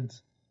bladed,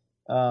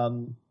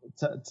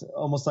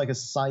 almost like a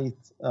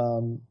scythe,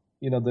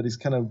 that he's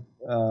kind of,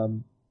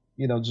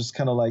 just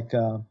kind of like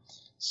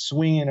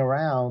swinging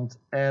around.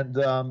 And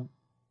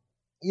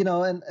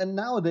and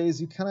nowadays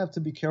you kind of have to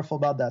be careful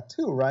about that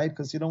too, right?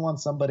 Because you don't want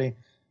somebody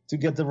to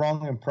get the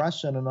wrong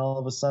impression, and all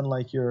of a sudden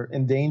like you're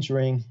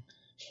endangering,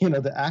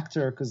 the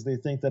actor, because they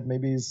think that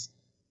maybe he's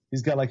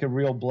got like a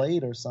real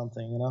blade or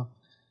something,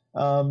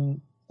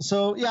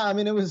 So yeah, I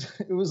mean, it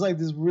was like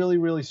this really,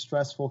 really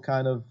stressful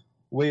kind of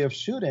way of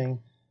shooting.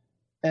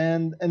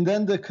 And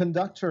then the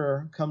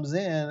conductor comes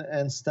in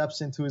and steps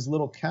into his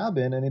little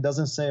cabin, and he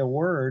doesn't say a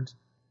word.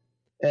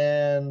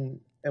 And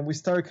we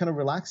started kind of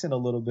relaxing a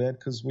little bit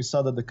because we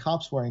saw that the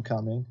cops weren't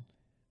coming.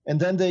 And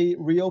then they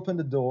reopened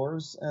the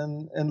doors,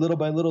 and little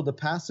by little the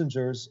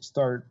passengers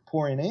start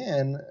pouring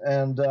in,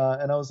 and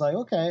I was like,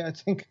 okay, I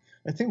think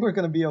we're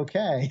gonna be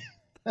okay.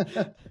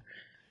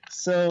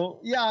 So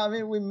yeah, I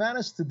mean, we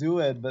managed to do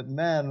it, but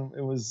man,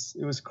 it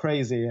was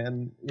crazy.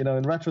 And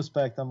in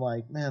retrospect, I'm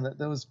like, man,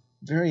 that was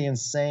very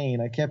insane.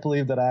 I can't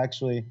believe that I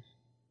actually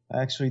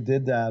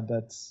did that.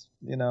 But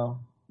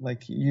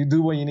like, you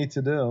do what you need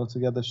to do to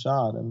get the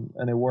shot,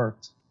 and it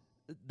worked.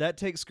 That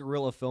takes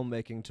guerrilla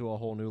filmmaking to a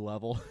whole new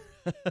level.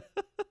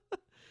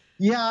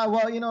 Yeah,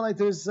 well, like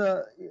there's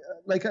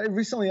like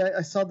recently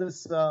I saw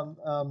this. I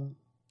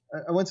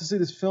went to see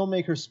this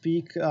filmmaker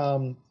speak.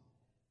 I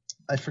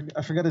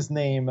forgot his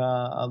name,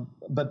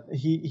 but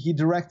he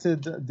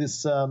directed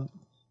this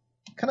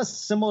kind of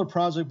similar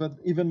project, but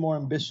even more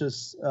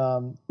ambitious,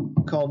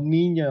 called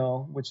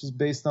Nino, which is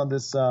based on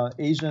this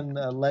Asian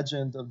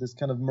legend of this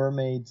kind of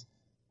mermaid,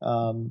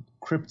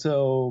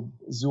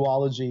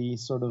 cryptozoology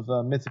sort of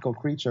mythical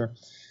creature.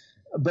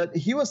 But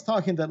he was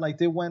talking that like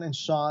they went and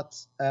shot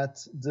at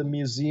the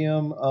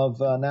Museum of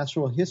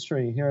Natural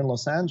History here in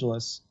Los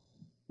Angeles,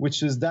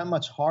 which is that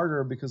much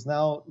harder because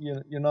now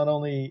you're not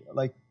only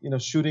like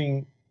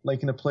shooting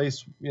like in a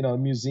place, a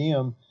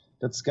museum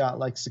that's got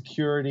like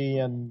security,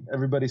 and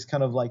everybody's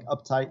kind of like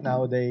uptight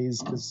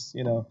nowadays because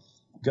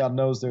God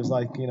knows there's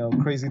like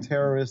crazy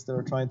terrorists that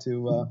are trying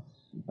to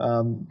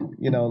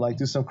like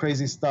do some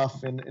crazy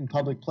stuff in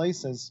public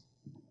places.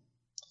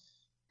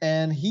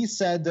 And he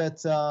said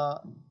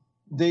that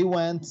they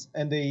went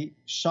and they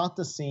shot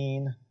the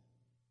scene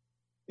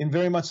in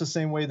very much the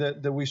same way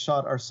that we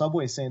shot our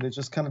subway scene. They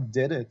just kind of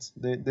did it.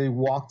 They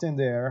walked in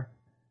there,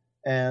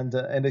 and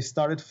they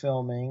started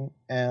filming,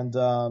 and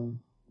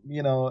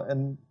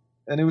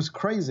and it was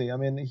crazy. I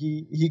mean,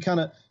 he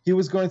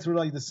was going through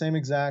like the same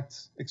exact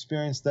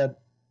experience that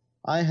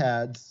I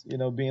had,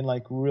 being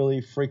like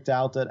really freaked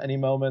out that any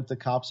moment the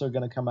cops are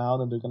going to come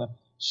out and they're going to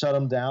shut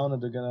him down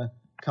and they're going to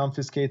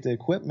confiscate the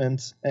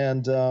equipment.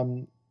 And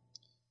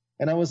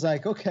I was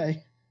like,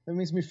 okay, that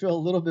makes me feel a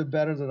little bit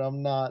better that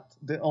I'm not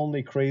the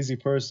only crazy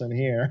person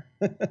here.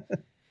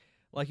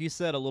 Like you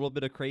said, a little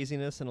bit of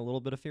craziness and a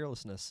little bit of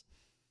fearlessness.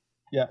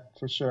 Yeah,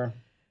 for sure.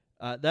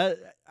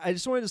 That I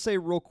just wanted to say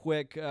real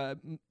quick,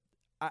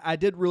 I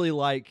did really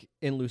like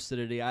in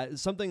Lucidity.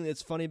 Something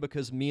that's funny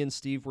because me and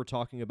Steve were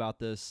talking about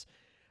this,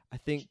 I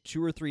think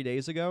 2 or 3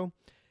 days ago.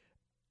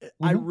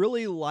 Mm-hmm. I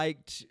really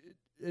liked,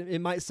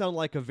 it might sound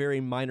like a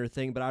very minor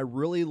thing, but I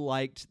really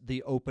liked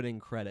the opening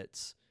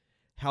credits.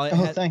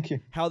 Thank you.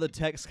 How the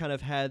text kind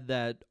of had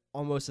that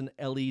almost an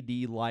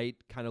LED light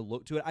kind of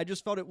look to it. I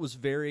just felt it was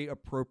very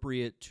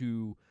appropriate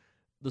to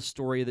the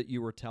story that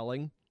you were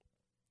telling.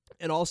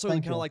 And also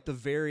kind of like the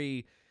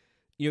very,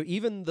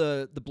 even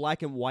the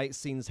black and white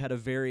scenes had a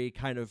very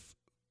kind of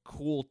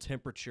cool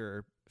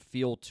temperature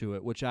feel to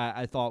it, which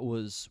I thought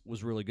was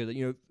really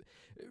good.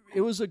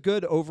 It was a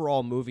good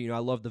overall movie. I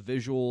love the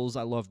visuals.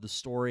 I love the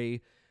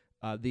story.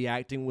 The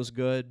acting was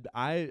good.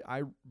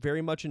 I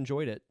very much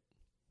enjoyed it.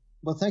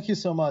 Well, thank you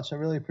so much. I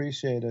really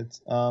appreciate it.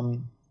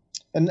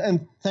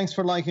 And thanks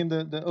for liking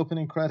the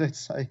opening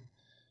credits. I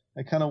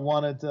kind of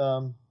wanted,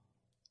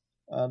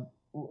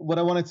 what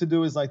I wanted to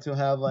do is like to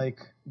have like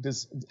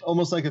this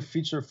almost like a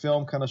feature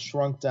film kind of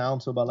shrunk down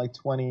to about like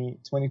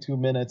 22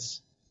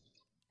 minutes.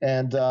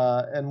 And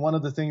one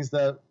of the things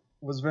that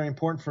was very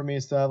important for me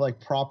is to have like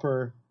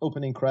proper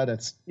opening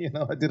credits.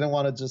 I didn't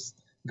want to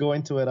just go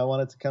into it. I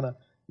wanted to kind of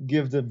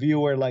give the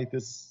viewer like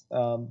this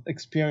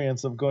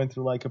experience of going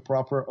through like a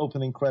proper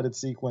opening credit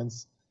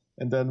sequence,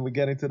 and then we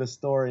get into the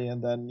story,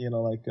 and then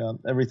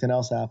everything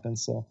else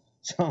happens. So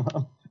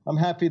I'm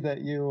happy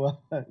that you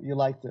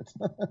liked it.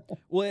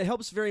 Well, it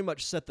helps very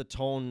much set the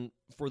tone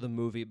for the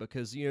movie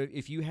because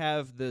if you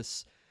have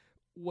this,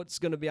 what's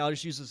going to be, I'll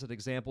just use this as an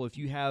example. If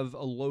you have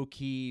a low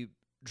key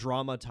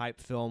drama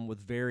type film with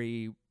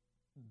very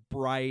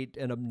bright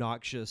and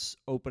obnoxious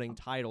opening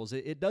titles,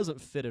 it doesn't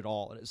fit at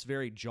all, and it's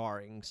very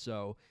jarring.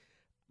 So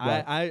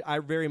right. I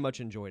very much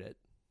enjoyed it.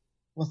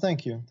 Well,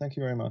 thank you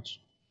very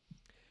much.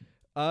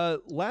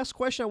 Last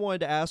question I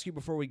wanted to ask you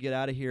before we get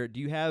out of here: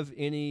 do you have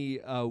any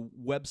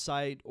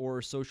website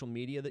or social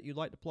media that you'd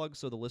like to plug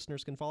so the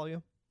listeners can follow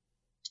you?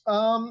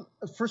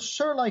 For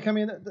sure.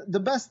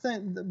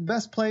 The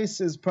best place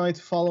is probably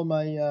to follow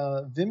my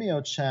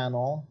Vimeo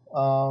channel,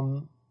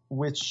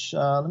 which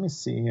let me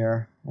see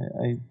here.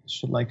 I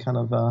should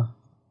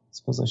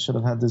suppose I should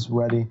have had this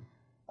ready.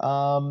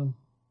 Well,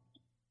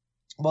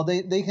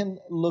 they can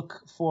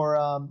look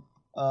for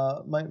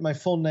my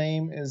full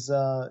name is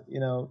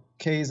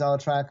Kays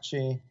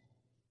Alatrakchi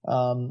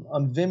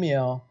on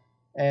Vimeo,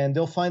 and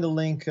they'll find a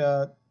link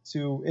to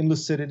In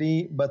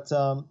Lucidity, but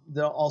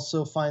they'll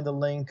also find a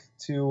link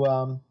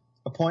to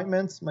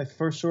Appointments, my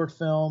first short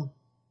film,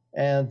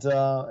 and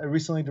I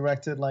recently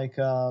directed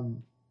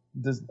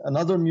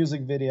another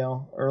music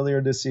video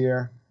earlier this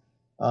year,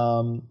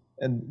 and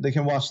they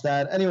can watch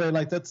that. Anyway,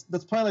 that's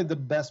probably the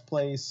best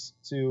place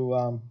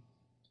to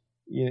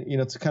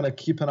to kind of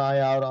keep an eye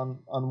out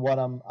on what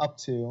I'm up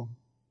to.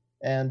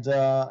 And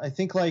I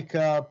think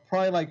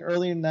probably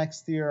early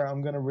next year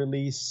I'm going to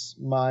release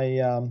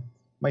my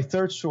my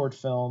third short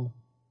film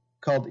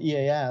called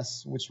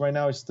EAS, which right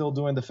now is still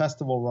doing the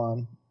festival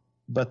run.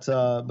 But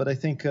I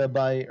think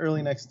by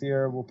early next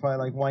year we'll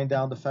probably wind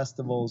down the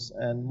festivals.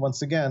 And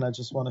once again, I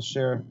just want to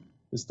share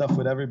this stuff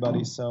with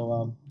everybody.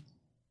 So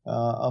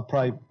I'll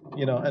probably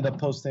end up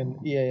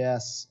posting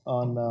EAS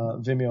on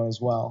Vimeo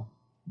as well.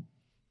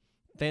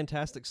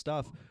 Fantastic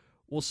stuff.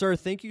 Well, sir,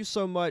 thank you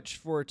so much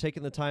for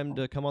taking the time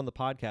to come on the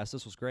podcast.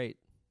 This was great.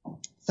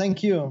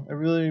 Thank you. I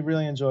really,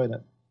 really enjoyed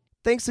it.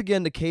 Thanks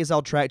again to Kays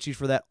Alatrakchi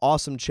for that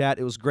awesome chat.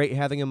 It was great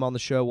having him on the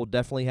show. We'll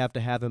definitely have to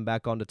have him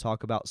back on to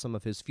talk about some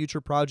of his future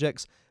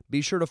projects.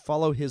 Be sure to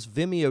follow his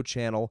Vimeo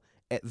channel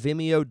at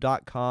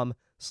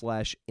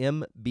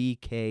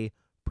vimeo.com/MBK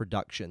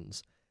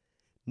Productions.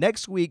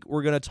 Next week,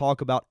 we're going to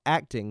talk about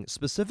acting,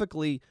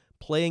 specifically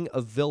playing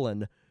a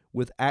villain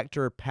with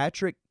actor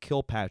Patrick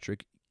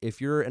Kilpatrick.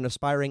 If you're an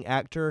aspiring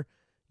actor,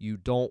 you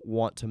don't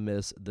want to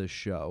miss this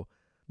show.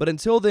 But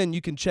until then,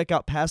 you can check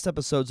out past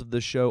episodes of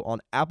this show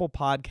on Apple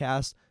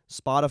Podcasts,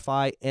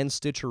 Spotify, and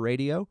Stitcher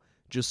Radio.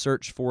 Just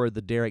search for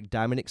The Derek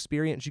Diamond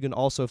Experience. You can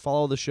also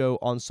follow the show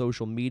on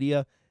social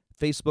media,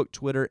 Facebook,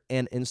 Twitter,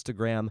 and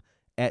Instagram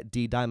at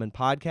DDiamond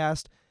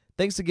Podcast.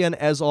 Thanks again,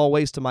 as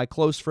always, to my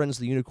close friends,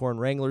 the Unicorn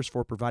Wranglers,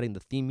 for providing the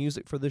theme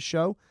music for this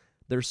show.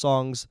 Their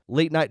songs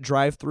Late Night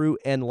Drive-Thru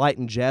and Light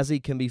and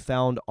Jazzy can be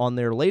found on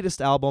their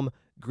latest album,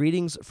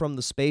 Greetings from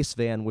the Space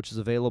Van, which is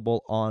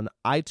available on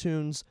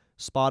iTunes,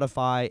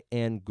 Spotify,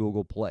 and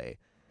Google Play.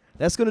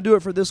 That's going to do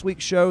it for this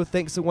week's show.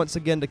 Thanks once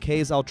again to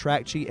Kays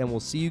Alatrakchi, and we'll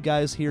see you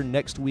guys here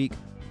next week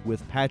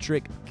with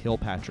Patrick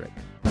Kilpatrick.